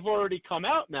reports have already come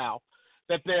out now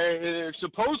that there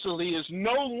supposedly is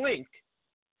no link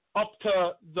up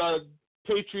to the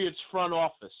Patriots front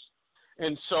office.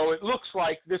 And so it looks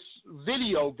like this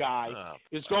video guy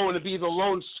is going to be the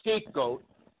lone scapegoat,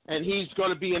 and he's going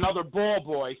to be another ball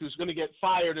boy who's going to get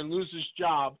fired and lose his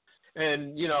job.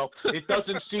 And, it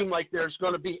doesn't seem like there's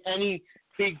going to be any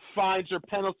big fines or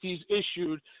penalties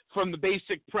issued from the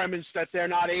basic premise that they're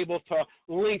not able to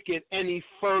link it any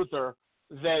further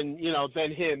than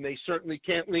him. They certainly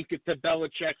can't link it to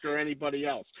Belichick or anybody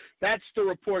else. That's the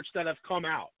reports that have come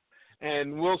out,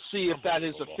 and we'll see if that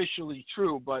is officially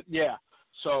true. But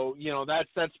so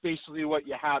that's basically what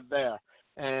you have there.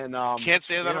 And can't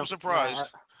say that I'm surprised.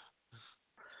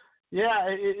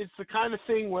 It's the kind of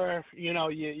thing where you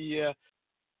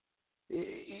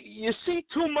see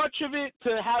too much of it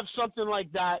to have something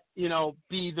like that,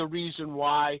 be the reason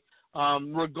why.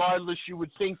 Regardless, you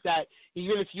would think that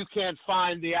even if you can't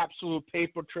find the absolute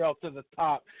paper trail to the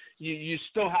top, you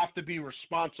still have to be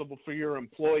responsible for your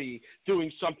employee doing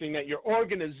something that your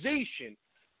organization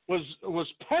was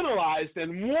penalized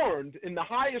and warned in the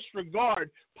highest regard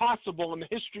possible in the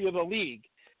history of the league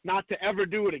not to ever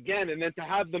do it again, and then to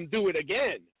have them do it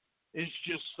again is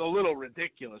just a little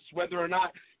ridiculous. Whether or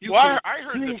not you I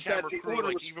heard the camera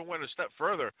crew even went a step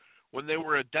further when they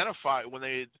were when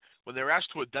they were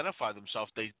asked to identify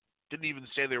themselves. They didn't even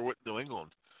say they were with New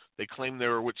England. They claimed they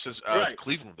were with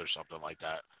Cleveland or something like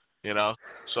that.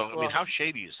 So I mean, how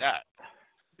shady is that?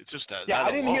 It's just that. Yeah,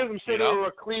 I didn't hear them say they were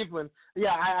with Cleveland.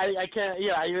 Yeah, I can't.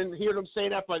 Yeah, I didn't hear them say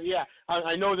that, but yeah,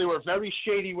 I know they were very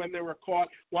shady when they were caught.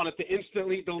 Wanted to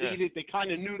instantly delete it. They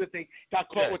kind of knew that they got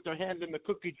caught with their hand in the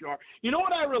cookie jar. You know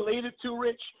what I related to,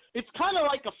 Rich? It's kind of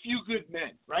like A Few Good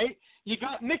Men, right? You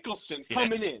got Nicholson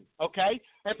coming in, okay,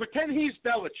 and pretend he's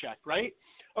Belichick, right?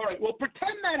 All right. Well,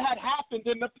 pretend that had happened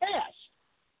in the past.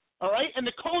 All right, and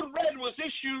the code red was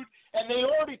issued, and they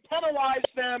already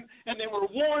penalized them, and they were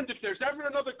warned if there's ever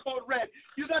another code red.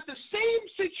 You got the same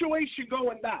situation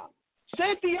going down.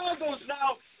 Santiago's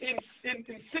now in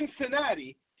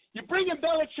Cincinnati. You bring in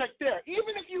Belichick there.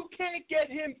 Even if you can't get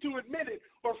him to admit it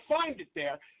or find it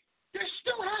there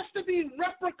still has to be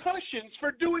repercussions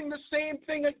for doing the same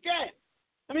thing again.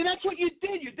 I mean, that's what you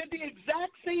did. You did the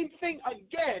exact same thing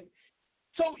again.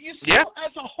 So you still,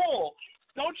 as a whole,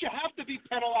 don't you have to be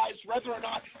penalized whether or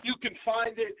not you can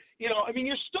find it? I mean,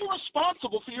 you're still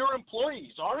responsible for your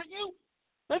employees, aren't you?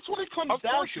 That's what it comes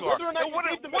down to. What are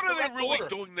they really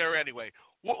doing there anyway?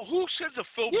 Well, who sends a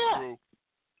film crew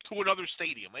to another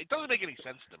stadium? It doesn't make any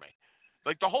sense to me.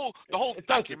 Like the whole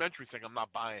documentary thing, I'm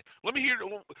not buying. Let me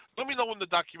know when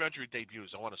the documentary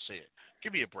debuts. I want to see it.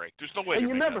 Give me a break. There's no way to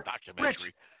make a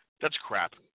documentary. Rich, that's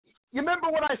crap. You remember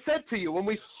what I said to you when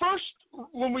we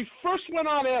first went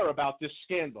on air about this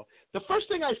scandal? The first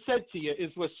thing I said to you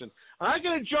is, listen, I'm not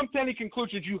going to jump to any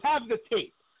conclusions. You have the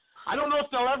tape. I don't know if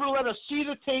they'll ever let us see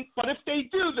the tape, but if they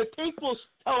do, the tape will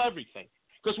tell everything.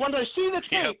 Because when I see the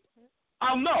tape,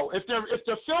 I'll know. If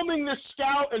they're filming this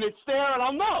scout and it's there, and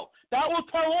I'll know. That will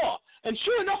tell all. And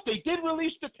sure enough, they did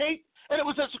release the tape, and it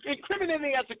was as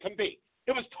incriminating as it can be.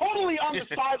 It was totally on the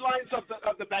sidelines of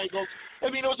the Bengals. I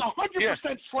mean, it was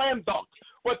 100% slam dunk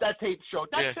what that tape showed.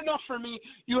 That's enough for me.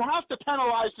 You have to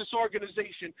penalize this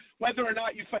organization whether or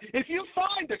not if you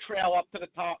find the trail up to the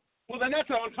top, well, then that's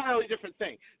an entirely different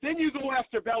thing. Then you go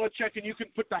after Belichick, and you can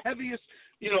put the heaviest,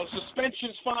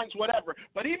 suspensions, fines, whatever.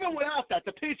 But even without that,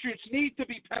 the Patriots need to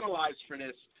be penalized for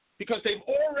this because they've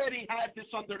already had this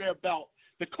under their belt.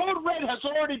 The code red has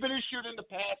already been issued in the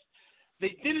past.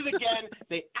 They did it again.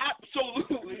 They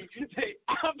absolutely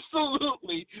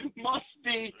must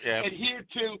be adhered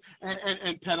to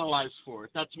and penalized for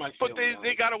it. That's my feeling. But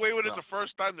they got away with it the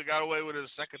first time. They got away with it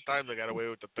the second time. They got away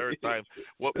with it the third time.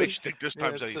 What makes you think this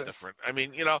time's any different? I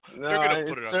mean, they're going to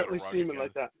put it under the rug seeming again.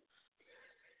 like that.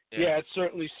 Yeah, it's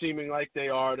certainly seeming like they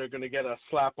are. They're going to get a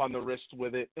slap on the wrist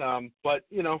with it. But,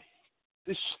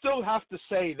 they still have to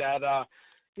say that,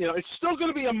 it's still going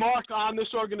to be a mark on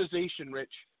this organization,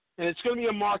 Rich. And it's going to be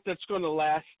a mark that's going to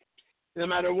last. No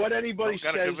matter what anybody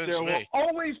says, there will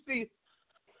always be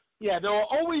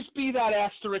that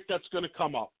asterisk that's going to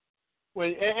come up.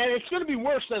 And it's going to be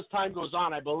worse as time goes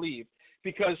on, I believe,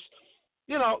 because,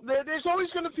 there's always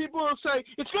going to be people who say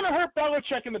it's going to hurt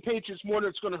Belichick and the Patriots more than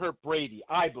it's going to hurt Brady,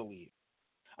 I believe.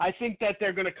 I think that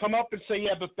they're going to come up and say,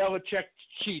 yeah, but Belichick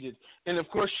cheated. And, of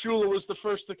course, Shula was the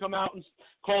first to come out and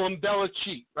call him Bella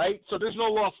cheat, right? So there's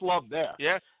no lost love there.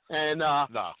 Yeah. And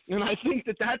and I think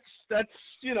that's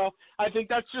I think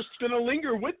that's just going to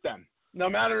linger with them. No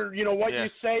matter, what you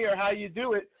say or how you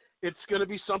do it, it's going to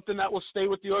be something that will stay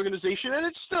with the organization, and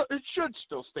it should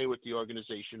still stay with the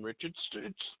organization, Rich. It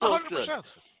still 100%. should,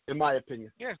 in my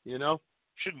opinion. Yeah.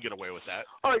 Shouldn't get away with that.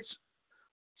 All right.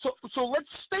 So let's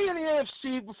stay in the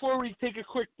AFC before we take a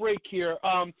quick break here.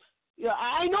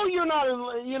 I know you're not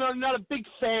a big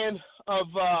fan of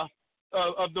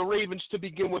the Ravens to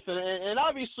begin with, and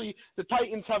obviously the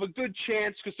Titans have a good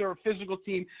chance because they're a physical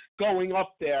team going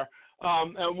up there,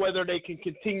 and whether they can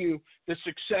continue the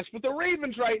success. But the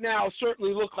Ravens right now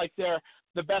certainly look like they're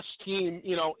the best team,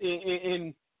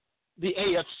 in the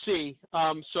AFC.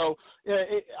 So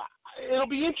it'll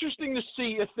be interesting to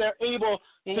see if they're able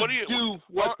to do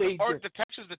what they do. The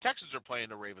Texans are playing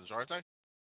the Ravens, aren't they?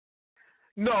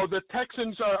 No, the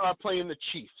Texans are playing the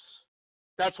Chiefs.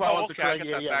 That's why I want to correct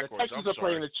you. Yeah, the Texans are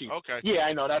playing the Chiefs. Okay. Yeah,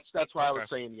 I know. That's why I was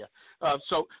saying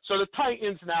So the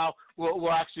Titans now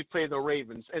will actually play the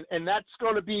Ravens, and that's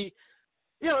going to be,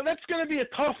 that's going to be a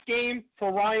tough game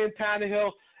for Ryan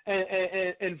Tannehill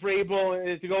and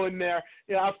Vrabel to go in there.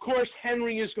 Of course,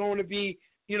 Henry is going to be,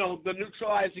 the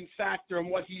neutralizing factor in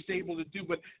what he's able to do.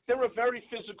 But they're a very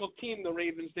physical team, the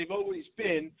Ravens. They've always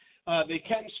been. They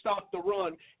can stop the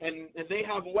run, and they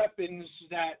have weapons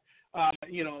that.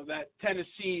 That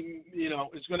Tennessee,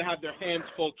 is going to have their hands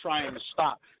full trying to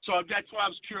stop. So that's why I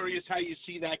was curious how you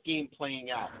see that game playing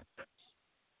out.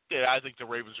 Yeah, I think the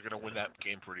Ravens are going to win that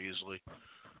game pretty easily.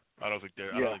 I don't think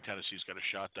Tennessee's got a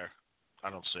shot there. I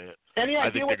don't see it. Any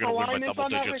idea what the line is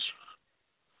on that, Rich?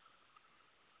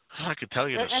 I could tell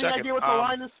you in a second. Any idea what the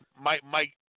line is?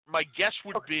 My guess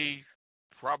would be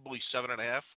probably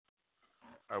 7.5.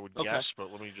 I would guess,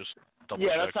 but let me just double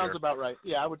check. Yeah, that sounds about right.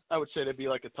 Yeah, I would say it'd be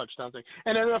like a touchdown thing.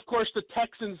 And then of course the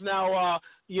Texans now,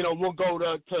 will go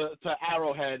to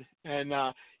Arrowhead, and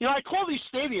I call these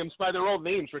stadiums by their old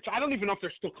names, Rich. I don't even know if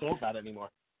they're still called that anymore.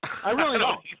 I really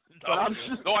don't. I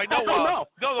don't know.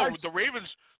 No, the Ravens.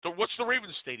 What's the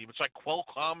Ravens stadium? It's like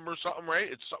Qualcomm or something,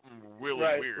 right? It's something really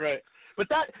weird. Right. But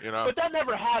that You know? but that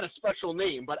never had a special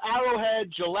name. But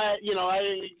Arrowhead, Gillette,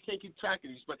 I can't keep track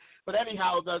of these. But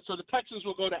anyhow, so the Texans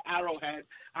will go to Arrowhead.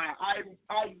 I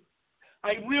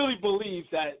really believe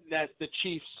that the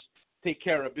Chiefs take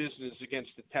care of business against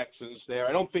the Texans there.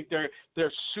 I don't think they're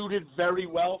suited very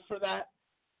well for that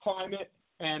climate,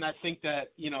 and I think that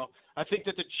the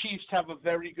Chiefs have a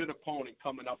very good opponent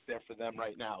coming up there for them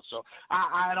right now. So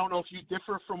I don't know if you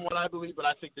differ from what I believe, but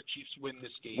I think the Chiefs win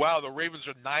this game. Wow, the Ravens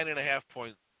are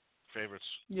 9.5-point favorites.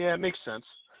 Yeah, it makes sense.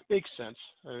 I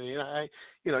mean,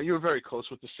 you were very close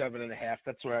with the 7.5.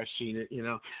 That's where I've seen it.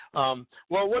 Well,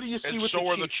 what do you see and with so the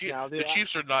are Chiefs now? The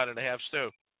Chiefs are 9.5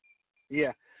 too.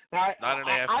 Yeah. 9.5,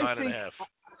 9.5.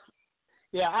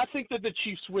 Yeah, I think that the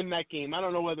Chiefs win that game. I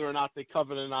don't know whether or not they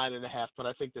cover the 9.5, but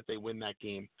I think that they win that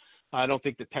game. I don't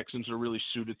think the Texans are really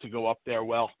suited to go up there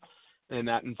well in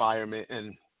that environment,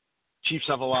 and Chiefs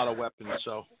have a lot of weapons,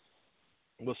 so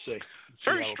we'll see.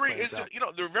 Very strange. There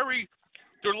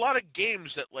are a lot of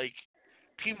games that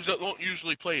teams that don't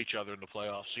usually play each other in the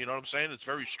playoffs. You know what I'm saying? It's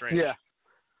very strange. Yeah.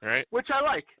 Right. Which I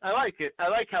like. I like it. I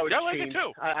like how it's I like changed. it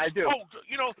too. I do. Oh,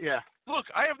 Yeah. Look,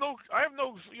 I have no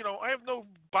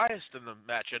bias in the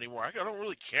match anymore. I don't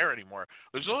really care anymore.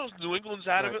 As long as New England's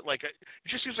out of it, it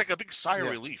just seems like a big sigh of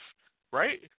relief,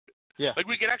 right? Yeah.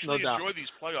 We can actually enjoy these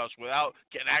playoffs without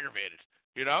getting aggravated.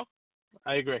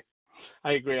 I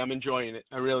agree. I'm enjoying it.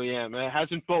 I really am. It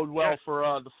hasn't boded well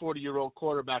for the 40-year-old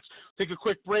quarterbacks. Take a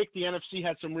quick break. The NFC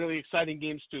had some really exciting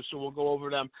games too, so we'll go over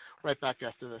them right back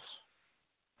after this.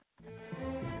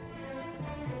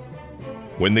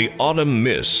 When the autumn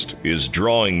mist is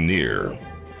drawing near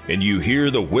and you hear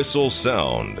the whistle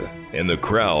sound and the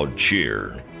crowd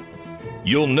cheer,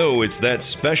 you'll know it's that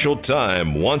special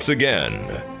time once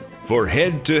again for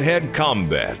head-to-head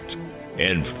combat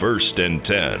and 1st and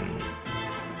 10.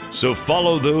 So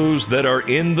follow those that are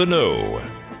in the know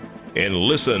and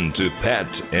listen to Pat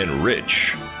and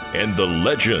Rich and the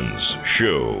Legends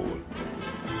Show.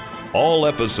 All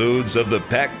episodes of the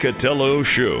Pat Catello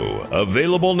Show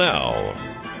available now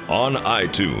on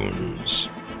iTunes.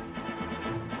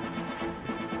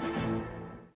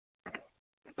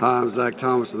 Hi, I'm Zach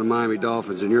Thomas of the Miami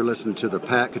Dolphins, and you're listening to the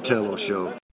Pat Catello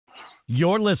Show.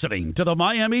 You're listening to the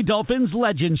Miami Dolphins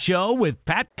Legend Show with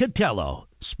Pat Catello,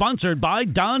 sponsored by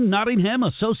Don Nottingham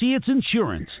Associates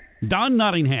Insurance. Don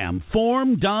Nottingham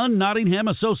formed Don Nottingham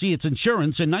Associates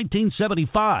Insurance in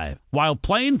 1975 while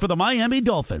playing for the Miami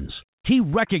Dolphins. He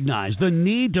recognized the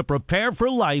need to prepare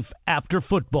for life after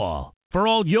football. For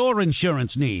all your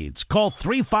insurance needs, call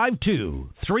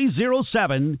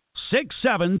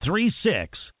 352-307-6736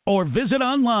 or visit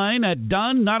online at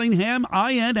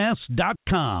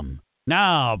donnottinghamins.com.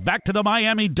 Now, back to the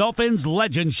Miami Dolphins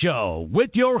Legend Show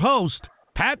with your host,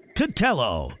 Pat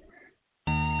Catello.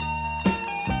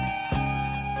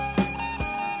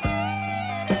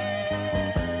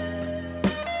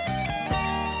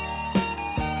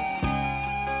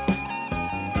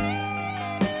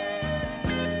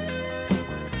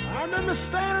 I remember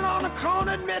standing on the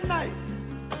corner at midnight,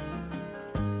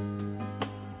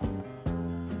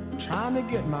 trying to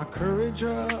get my courage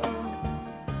up.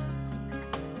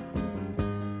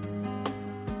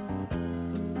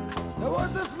 There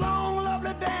was this long,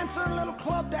 lovely dancer in a little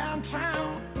club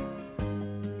downtown.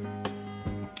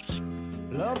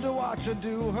 Loved to watch her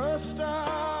do her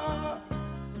stuff.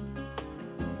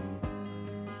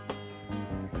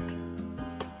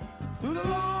 Through the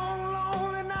long,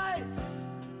 lonely nights,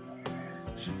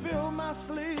 she filled my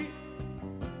sleep.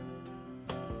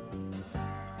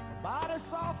 Her body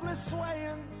softly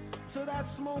swaying to that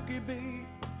smoky beat.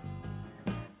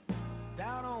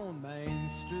 Down on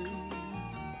Main Street.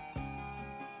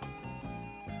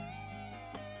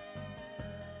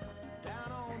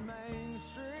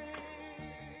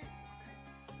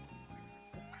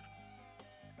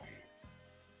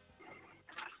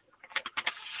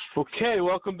 Okay,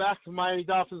 welcome back to Miami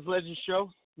Dolphins Legends Show,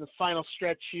 the final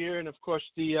stretch here. And, of course,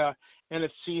 the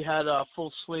NFC had a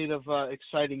full slate of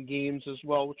exciting games as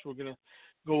well, which we're going to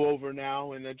go over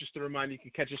now. And just a reminder, you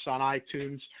can catch us on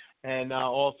iTunes and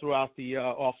all throughout the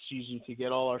off-season to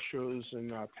get all our shows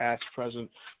and past,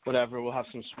 present, whatever. We'll have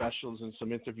some specials and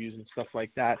some interviews and stuff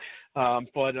like that.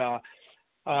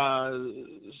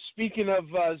 Speaking of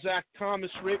Zach Thomas,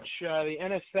 Rich,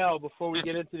 the NFL, before we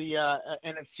get into the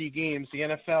NFC games, the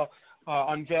NFL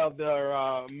unveiled their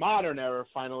modern era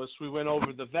finalists. We went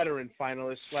over the veteran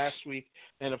finalists last week,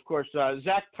 and of course,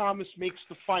 Zach Thomas makes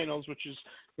the finals, which is,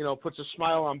 puts a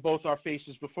smile on both our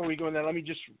faces. Before we go in there, let me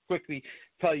just quickly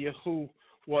tell you who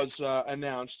was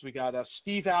announced. We got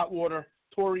Steve Atwater,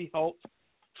 Torrey Holt,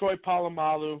 Troy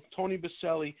Polamalu, Tony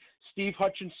Baselli, Steve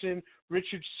Hutchinson,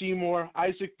 Richard Seymour,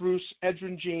 Isaac Bruce,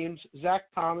 Edrin James, Zach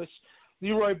Thomas,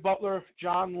 Leroy Butler,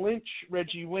 John Lynch,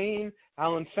 Reggie Wayne,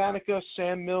 Alan Faneca,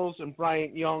 Sam Mills, and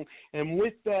Bryant Young. And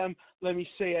with them, let me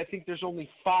say, I think there's only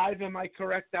 5, am I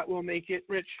correct, that will make it,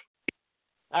 Rich,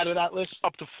 out of that list?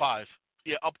 Up to 5.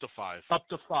 Yeah, up to 5. Up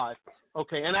to 5.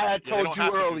 Okay, and I had told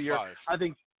you earlier, I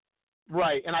think,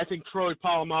 right, and I think Troy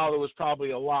Polamalu was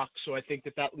probably a lock, so I think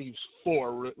that leaves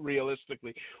 4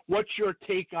 realistically. What's your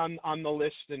take on the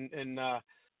list, and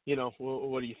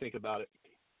what do you think about it?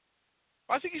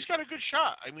 I think he's got a good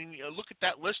shot. I mean, look at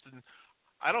that list, and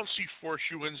I don't see 4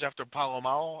 shoo-ins after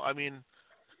Polamalu. I mean,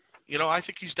 I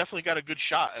think he's definitely got a good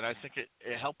shot, and I think it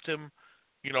helped him,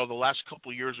 the last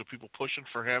couple of years of people pushing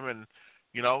for him, and,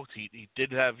 he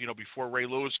did have, before Ray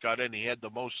Lewis got in, he had the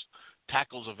most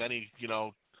tackles of any,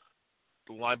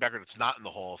 linebacker that's not in the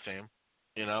Hall of Fame,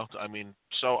 I mean,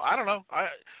 so I don't know.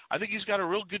 I think he's got a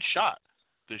real good shot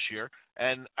this year,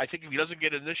 and I think if he doesn't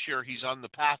get in this year, he's on the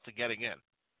path to getting in.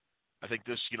 I think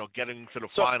this, getting to the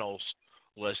finals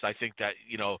list, I think that,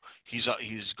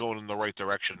 he's going in the right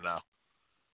direction now.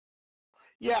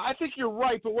 Yeah, I think you're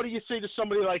right, but what do you say to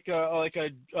somebody like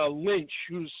a Lynch,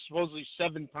 who's supposedly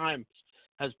 7 times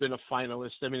has been a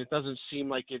finalist? I mean, it doesn't seem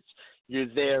like you're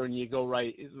there and you go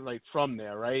right from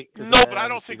there, right? No, but I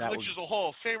don't think Lynch is a Hall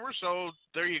of Famer, so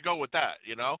there you go with that,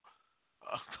 Yeah,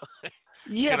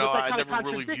 but that I never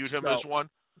really viewed him as one.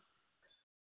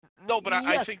 No, but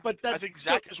I think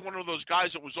Zach is one of those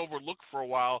guys that was overlooked for a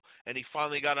while, and he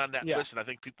finally got on that list, and I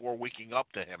think people are waking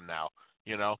up to him now.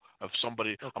 Of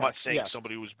somebody. Okay. I'm not saying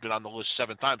somebody who's been on the list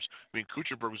 7 times. I mean,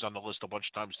 Kuchenberg was on the list a bunch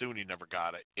of times too, and he never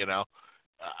got it.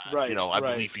 Right. I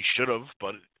believe he should have,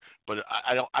 but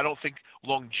I don't think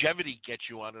longevity gets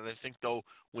you on it. I think though,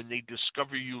 when they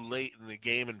discover you late in the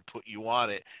game and put you on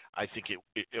it, I think it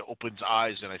opens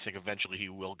eyes, and I think eventually he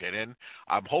will get in.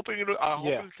 I'm hoping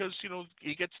because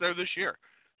he gets there this year.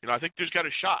 I think there's got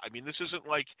a shot. I mean, this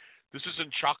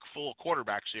isn't chock full of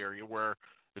quarterbacks area where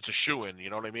it's a shoe-in. You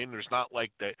know what I mean? There's not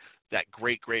like that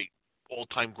great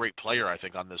all-time great player, I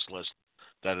think, on this list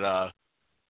that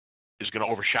is going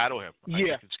to overshadow him. I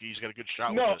think he's got a good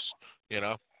shot with this.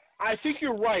 I think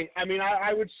you're right. I mean,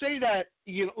 I would say that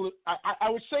I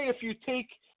would say if you take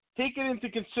it into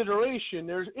consideration,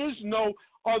 there is no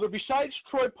other besides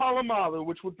Troy Polamalu,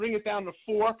 which would bring it down to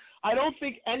 4. I don't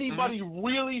think anybody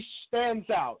really stands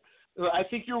out. I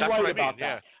think you're right about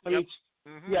that. I mean,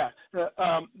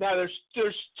 now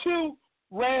there's 2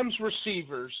 Rams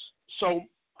receivers. So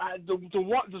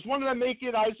does one of them make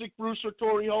it? Isaac Bruce or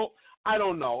Torrey Holt? I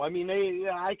don't know. I mean,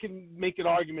 I can make an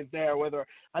argument there. Whether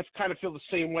I kind of feel the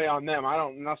same way on them. I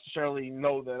don't necessarily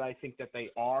know that I think that they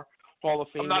are Hall of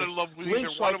Famers. I'm not in love with either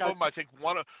one of them. I think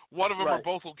one of them or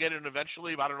both will get in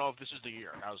eventually, but I don't know if this is the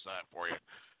year. How's that for you?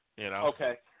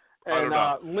 Okay.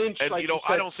 And Lynch, and, like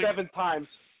I said, don't think 7 times.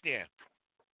 Yeah.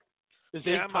 Is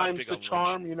 8 times the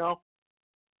charm?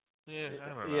 Yeah, I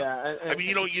don't know. Yeah, I mean,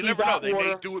 you never know. They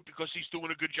may do it because he's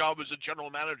doing a good job as a general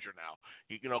manager now.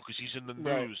 Because he's in the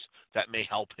news. That may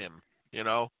help him.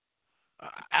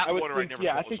 Atwater,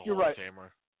 I think you're right.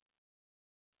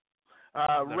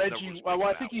 Reggie,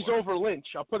 I think he's over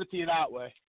Lynch. I'll put it to you that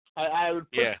way.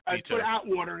 I'd put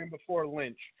Atwater in before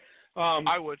Lynch.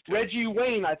 I would too. Reggie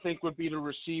Wayne, I think, would be the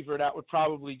receiver that would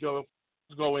probably go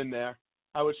in there.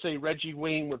 I would say Reggie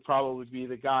Wayne would probably be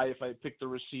the guy if I picked the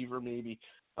receiver maybe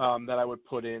that I would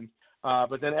put in.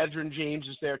 But then Edrin James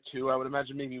is there too. I would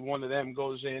imagine maybe one of them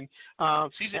goes in.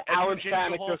 Alan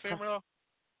Faneca.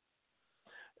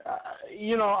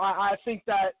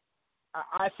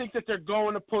 I think that they're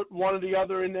going to put one or the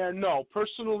other in there. No,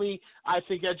 personally, I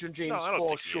think Edrin James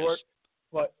falls short.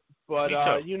 But Wayne,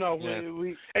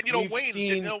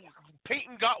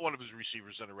 Peyton got one of his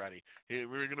receivers in already. We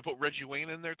were going to put Reggie Wayne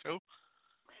in there too.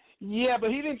 Yeah, but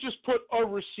he didn't just put a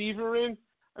receiver in.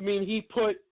 I mean, he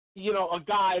put a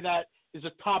guy that is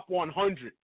a top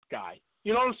 100 guy.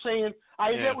 You know what I'm saying?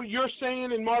 I get what you're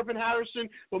saying in Marvin Harrison,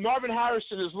 but Marvin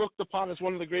Harrison is looked upon as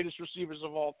one of the greatest receivers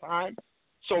of all time.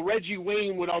 So Reggie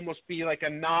Wayne would almost be like a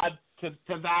nod to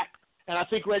that, and I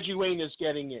think Reggie Wayne is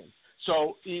getting in.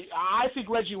 So I think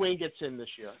Reggie Wayne gets in this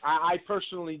year. I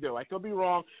personally do. I could be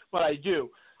wrong, but I do.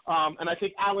 And I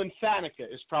think Alan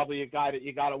Faneca is probably a guy that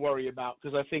you got to worry about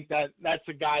because I think that's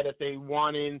a guy that they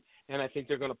want in, and I think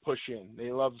they're going to push in.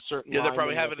 They love certain. Yeah, they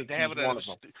probably haven't had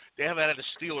a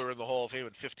Steeler in the Hall of Fame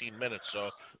in 15 minutes,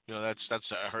 so that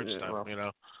hurts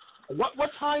them.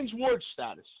 What's Hines Ward's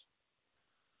status?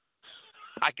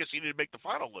 I guess he didn't make the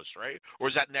final list, right? Or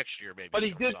is that next year maybe? But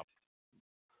he did. Up?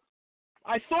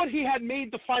 I thought he had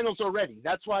made the finals already.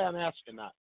 That's why I'm asking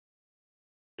that.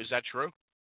 Is that true?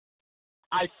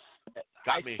 I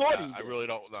thought he did. I really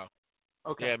don't know.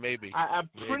 Okay. Yeah, maybe. I'm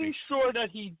pretty sure that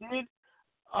he did.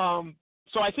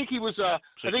 So I think he was a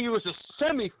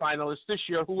semifinalist this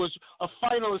year who was a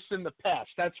finalist in the past.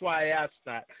 That's why I asked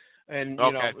that. And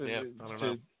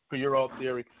for your old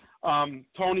theory.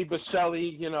 Tony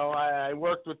Baselli, I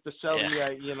worked with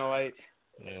Baselli.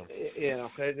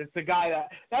 It's a guy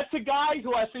that's a guy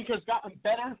who I think has gotten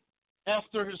better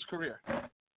after his career.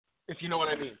 If you know what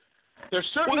I mean. There's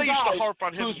certain they guys used to harp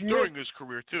on him during his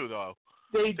career too, though.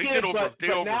 They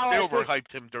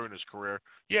overhyped him during his career.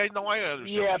 Yeah, no, I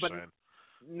understand what you're saying.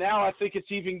 Now I think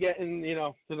it's even getting,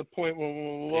 to the point where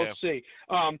we'll see.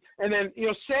 And then,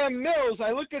 Sam Mills,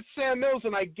 I look at Sam Mills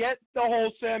and I get the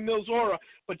whole Sam Mills aura,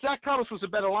 but Zach Thomas was a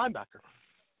better linebacker.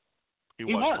 He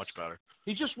was much better.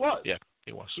 He just was. Yeah,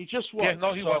 he was. He just was. Yeah,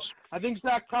 no, he was. I think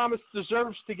Zach Thomas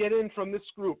deserves to get in from this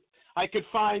group. I could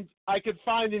find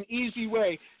an easy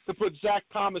way to put Zach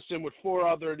Thomas in with 4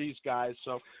 other of these guys.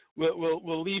 So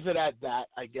we'll leave it at that,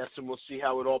 I guess, and we'll see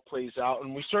how it all plays out.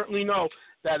 And we certainly know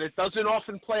that it doesn't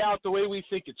often play out the way we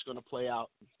think it's going to play out.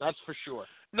 That's for sure.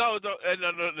 No, and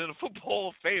the Football Hall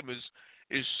of Fame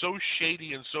is so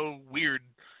shady and so weird.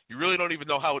 You really don't even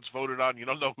know how it's voted on. You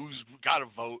don't know who's got to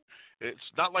vote. It's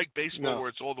not like baseball where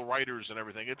it's all the writers and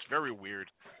everything. It's very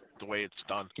weird the way it's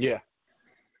done. Yeah,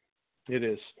 it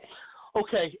is.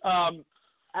 Okay,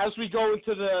 as we go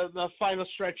into the final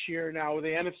stretch here now, the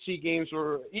NFC games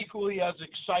were equally as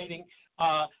exciting.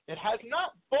 It has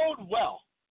not boded well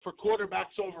for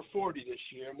quarterbacks over 40 this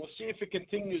year, and we'll see if it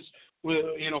continues with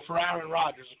for Aaron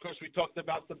Rodgers. Of course, we talked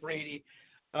about the Brady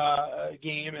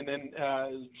game, and then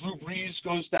Drew Brees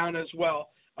goes down as well.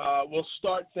 We'll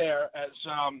start there as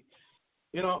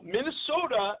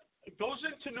Minnesota goes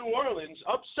into New Orleans,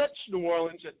 upsets New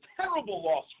Orleans, a terrible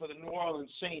loss for the New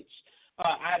Orleans Saints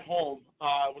at home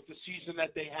with the season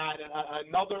that they had,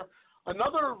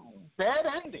 another bad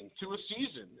ending to a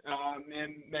season,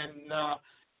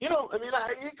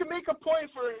 you can make a point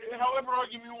for however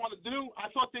argument you want to do. I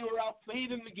thought they were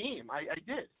outplayed in the game. I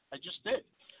did. I just did.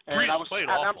 And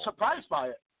I'm surprised by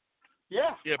it.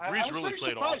 Yeah. Yeah, Brees really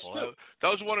played awful. That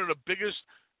was one of the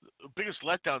biggest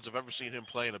letdowns I've ever seen him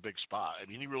play in a big spot. I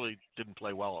mean, he really didn't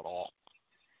play well at all.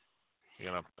 I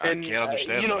can't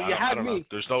understand it. I don't know.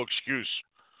 There's no excuse.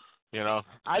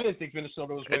 I didn't think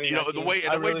Minnesota was winning. And the way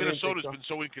Minnesota's been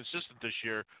so inconsistent this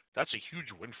year, that's a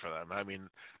huge win for them. I mean,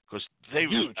 because they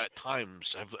at times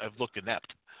have looked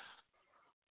inept.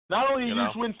 Not only a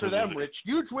huge win for them, Rich,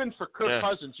 huge win for Kirk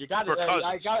Cousins. You got it.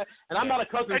 And I'm not a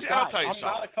Cousins guy. I'll tell you I'm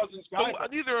not a Cousins guy.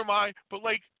 Neither am I. But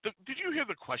did you hear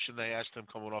the question they asked him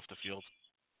coming off the field?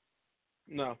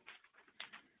 No.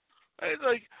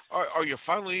 Are you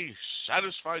finally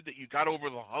satisfied that you got over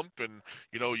the hump and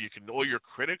you can know your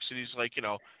critics? And he's like,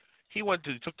 he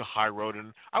took the high road,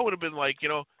 and I would have been like,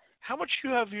 how much do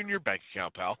you have in your bank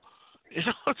account, pal? It's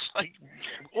like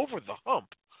over the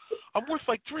hump. I'm worth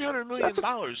like $300 million.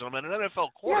 I'm an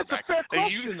NFL quarterback. Yeah, it's a fair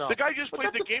question, the guy just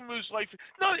played the game of his life.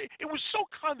 No, it was so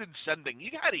condescending.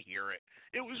 You got to hear it.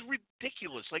 It was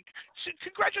ridiculous.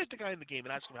 Congratulate the guy in the game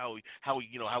and ask him how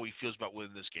he feels about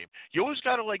winning this game. You always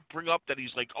got to bring up that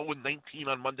he's 0-19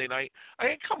 on Monday night. I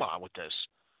mean, come on with this.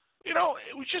 It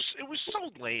was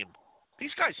so lame.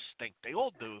 These guys stink. They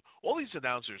all do. All these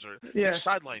announcers these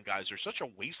sideline guys are such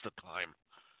a waste of time.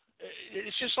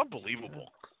 It's just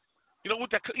unbelievable. Even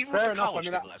with the college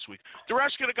game last week, they're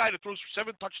asking a guy to throw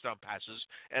 7 touchdown passes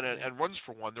and runs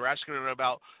for 1. They're asking him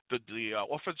about the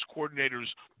offense coordinator's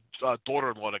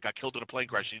daughter-in-law that got killed in a plane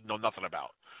crash he didn't know nothing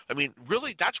about. I mean,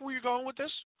 really? That's where you're going with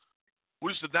this?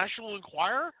 What is the National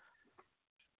Enquirer?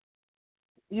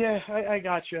 Yeah, I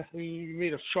got you. You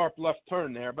made a sharp left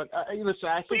turn there, but listen,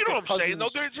 I think you know what I'm saying? Though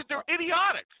they're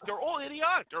idiotic. They're all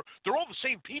idiotic. They're all the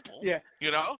same people. Yeah.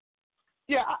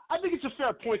 Yeah, I think it's a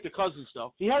fair point to Cousins,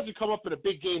 though. He hasn't come up in a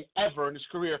big game ever in his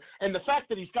career, and the fact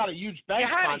that he's got a huge bank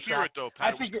contract. You had to hear it, though,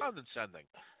 Pat. It was condescending.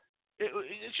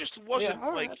 It just wasn't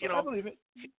I believe it.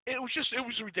 It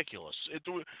was ridiculous.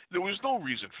 There was no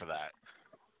reason for that.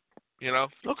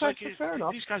 Okay, fair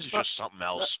enough. These guys are just something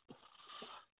else.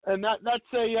 And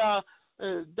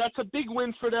that's a big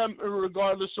win for them,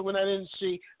 regardless of when I didn't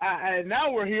see. And now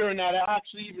we're hearing that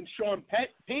actually even Sean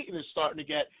Payton is starting to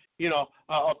get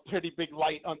a pretty big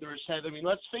light under his head. I mean,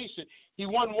 let's face it, he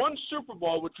won 1 Super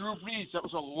Bowl with Drew Brees. That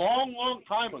was a long, long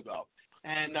time ago.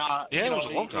 And it was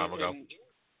a long time ago.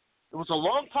 It was a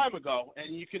long time ago,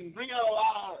 and you can bring out a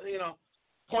lot of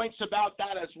points about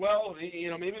that as well.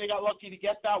 Maybe they got lucky to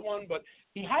get that one, but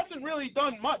he hasn't really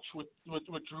done much with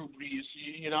Drew Brees.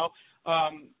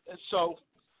 So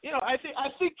I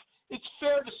think it's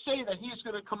fair to say that he's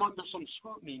going to come under some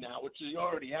scrutiny now, which he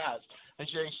already has. And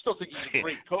I still think he's a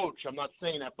great coach. I'm not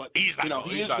saying that, but he is going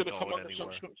to come under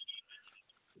some scrutiny.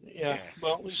 Yeah,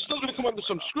 well, he's still going to come under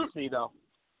some scrutiny, though.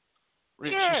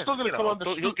 Yeah, he's still going to come under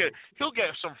scrutiny. He'll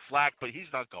get some flack, but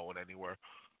he's not going anywhere.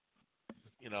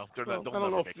 They'll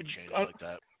never make a change like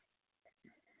that.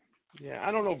 Yeah,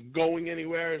 I don't know if going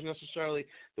anywhere is necessarily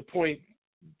the point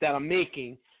that I'm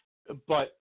making,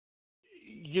 but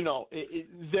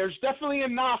there's definitely a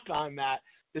knock on that.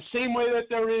 The same way that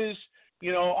there is,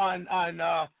 on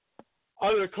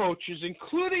other coaches,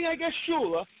 including I guess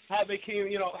Shula, how they came,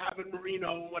 having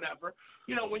Marino or whatever.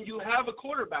 When you have a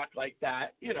quarterback like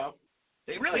that,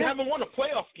 they really haven't won a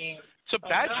playoff game. It's a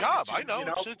bad job, I know.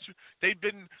 Since they've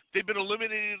been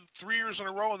eliminated 3 years in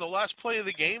a row in the last play of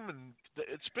the game, and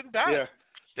it's been bad. Yeah.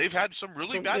 They've had some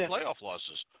really bad playoff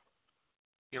losses.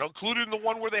 Including the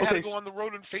one where they had to go on the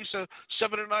road and face a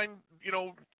 7-9,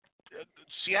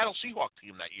 Seattle Seahawks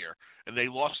team that year, and they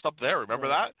lost up there. Remember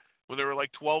that? When they were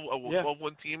like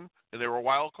 12-1 team, and they were a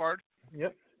wild card.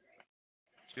 Yep.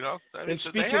 And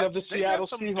speaking of the Seattle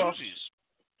Seahawks,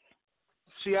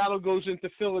 Seattle goes into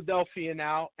Philadelphia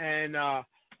now, and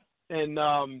it's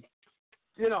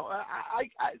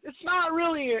not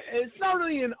really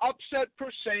an upset per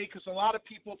se, because a lot of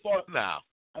people thought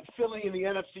Philly in the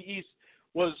NFC East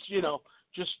was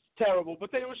just terrible,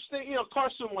 but they were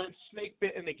Carson Wentz snake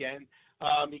bitten again.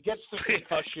 He gets the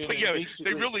concussion. But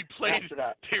they really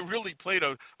played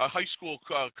a high school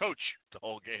coach the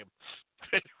whole game.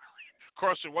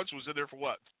 Carson Wentz was in there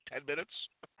for 10 minutes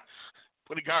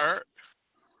when he got hurt.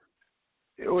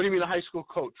 What do you mean a high school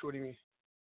coach? What do you mean?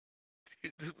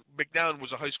 McNown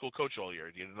was a high school coach all year.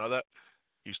 You didn't know that?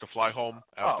 He used to fly home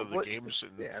after the games,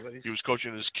 and he was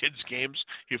coaching his kids' games.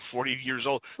 He was 40 years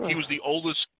old. He was the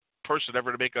oldest person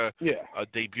ever to make a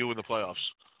debut in the playoffs.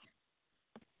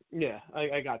 Yeah,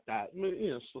 I got that.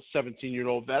 Still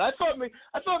 17-year-old vet. I thought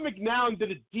McNown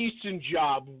did a decent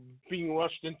job being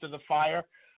rushed into the fire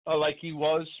like he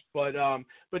was, but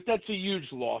that's a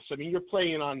huge loss. I mean, you're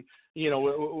playing on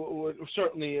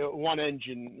certainly one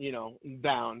engine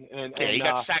down, and he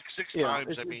got sacked 6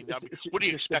 times. What do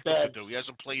you expect him to do? He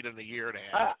hasn't played in a year and a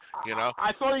half.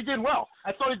 I thought he did well.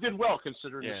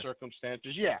 Considering the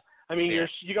circumstances. Yeah. I mean,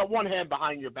 you got one hand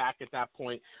behind your back at that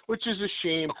point, which is a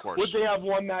shame. Of course. Would they have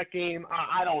won that game?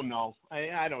 I don't know.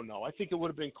 I don't know. I think it would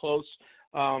have been close.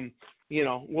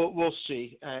 We'll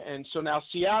see. And so now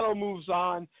Seattle moves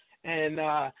on, and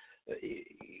I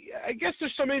guess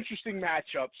there's some interesting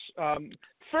matchups.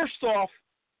 First off,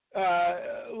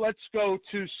 let's go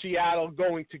to Seattle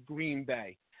going to Green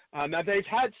Bay. Now, they've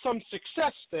had some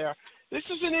success there. This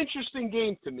is an interesting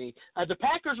game to me. The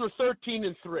Packers were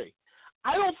 13-3.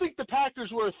 I don't think the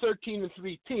Packers were a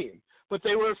 13-3 team, but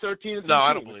they were a 13-3 team. No,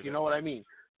 I don't believe it. You know what I mean?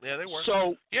 Yeah, they were.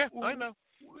 So yeah, I know.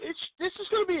 This is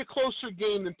going to be a closer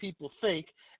game than people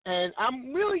think, and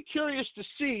I'm really curious to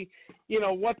see,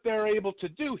 what they're able to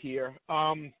do here.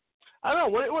 I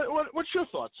don't know. What's your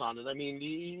thoughts on it? I mean, do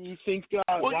you think?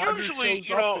 Well, usually,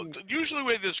 usually the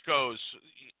way this goes,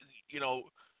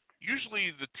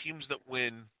 usually the teams that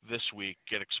win this week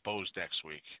get exposed next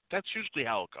week. That's usually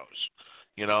how it goes.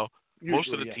 Most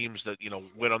of the teams that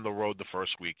win on the road the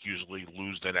first week usually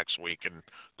lose the next week, and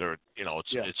they're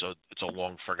it's a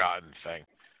long forgotten thing.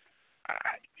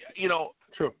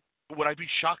 True. Would I be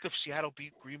shocked if Seattle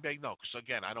beat Green Bay? No, because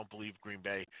again, I don't believe Green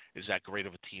Bay is that great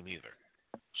of a team either.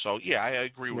 So yeah, I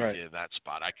agree with you in that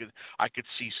spot. I could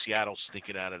see Seattle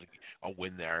sneaking out of a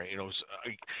win there.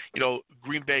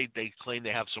 Green Bay, they claim they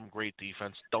have some great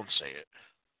defense. Don't say it.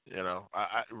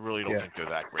 I really don't think they're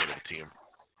that great of a team.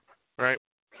 Right.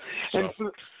 So, I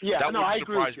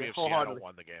agree with you if wholeheartedly. Seattle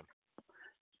won the game.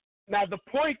 Now, the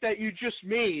point that you just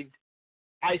made,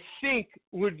 I think,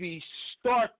 would be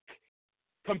stark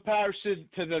comparison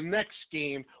to the next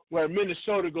game where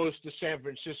Minnesota goes to San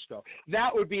Francisco.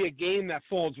 That would be a game that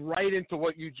falls right into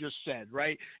what you just said,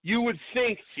 right? You would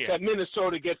think that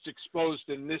Minnesota gets exposed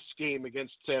in this game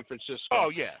against San Francisco. Oh,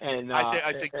 yeah. And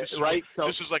I think this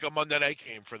this is like a Monday night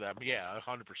game for them. Yeah,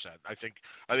 100%. I think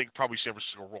probably San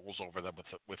Francisco rolls over them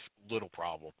with little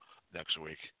problem next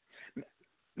week.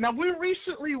 Now, we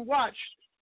recently watched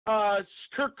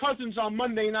Kirk Cousins on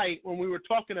Monday night when we were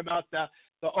talking about the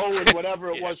 0 and whatever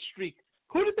it was streak.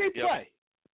 Who did they play?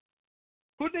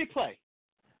 Who did they play?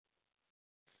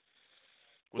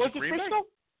 Was it Frisco? Bay?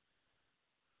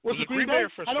 Was it Green Bay or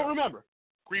Frisco? I don't remember.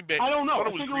 Green Bay. I don't know. I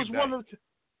think it was one of the.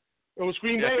 It was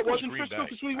Green Bay. It wasn't Frisco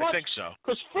because we watched. I think so.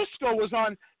 Because Frisco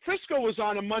was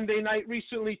on a Monday night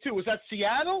recently too. Was that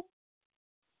Seattle?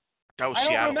 That was I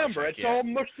don't Seattle. remember. It's all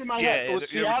mushed in my head. So it was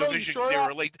Seattle. Division, sure they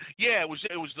were late. Yeah, it was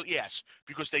yes,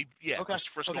 because they because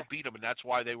Frisco beat them, and that's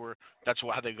why they were. That's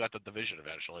how they got the division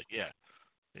eventually. Yeah.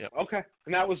 Yeah. Okay,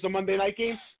 and that was the Monday night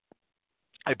game.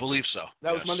 I believe so.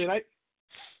 That was Monday night.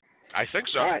 I think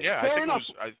so. All right. Yeah, Fair I think enough.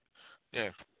 it was. Yeah.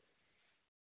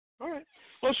 All right.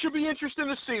 Well, it should be interesting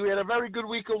to see. We had a very good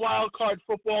week of wild card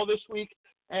football this week,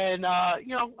 and I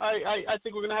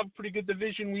think we're going to have a pretty good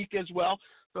division week as well.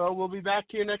 So we'll be back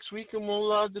here next week, and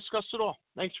we'll discuss it all.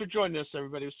 Thanks for joining us,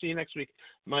 everybody. We'll see you next week.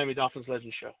 Miami Dolphins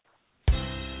Legend Show.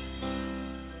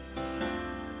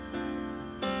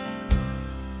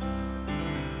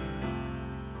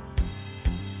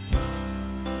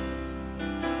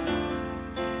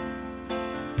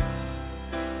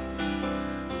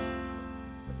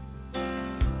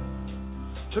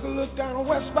 Took a look down a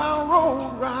westbound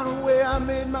road, right away I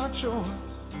made my choice.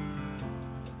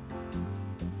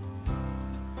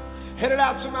 Headed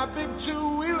out to my big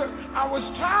two-wheeler, I was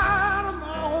tired of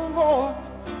my own voice.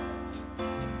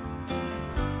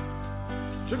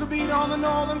 Took a beat on the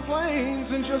northern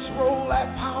plains and just rolled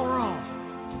that power on.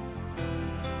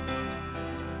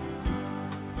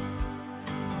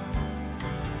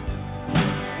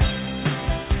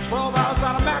 "12 hours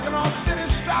out of Mackinac City,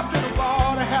 stopped in a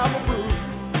bar to have a brew.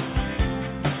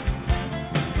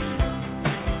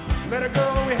 Met a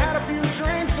girl, we had a few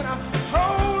drinks, and I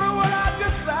told her what I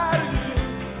decided to do.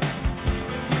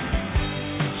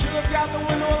 She looked out the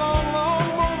window a long, long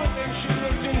moment, then she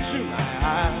looked into my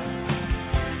eyes.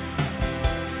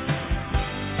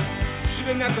 She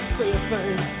didn't have to say a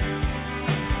thing.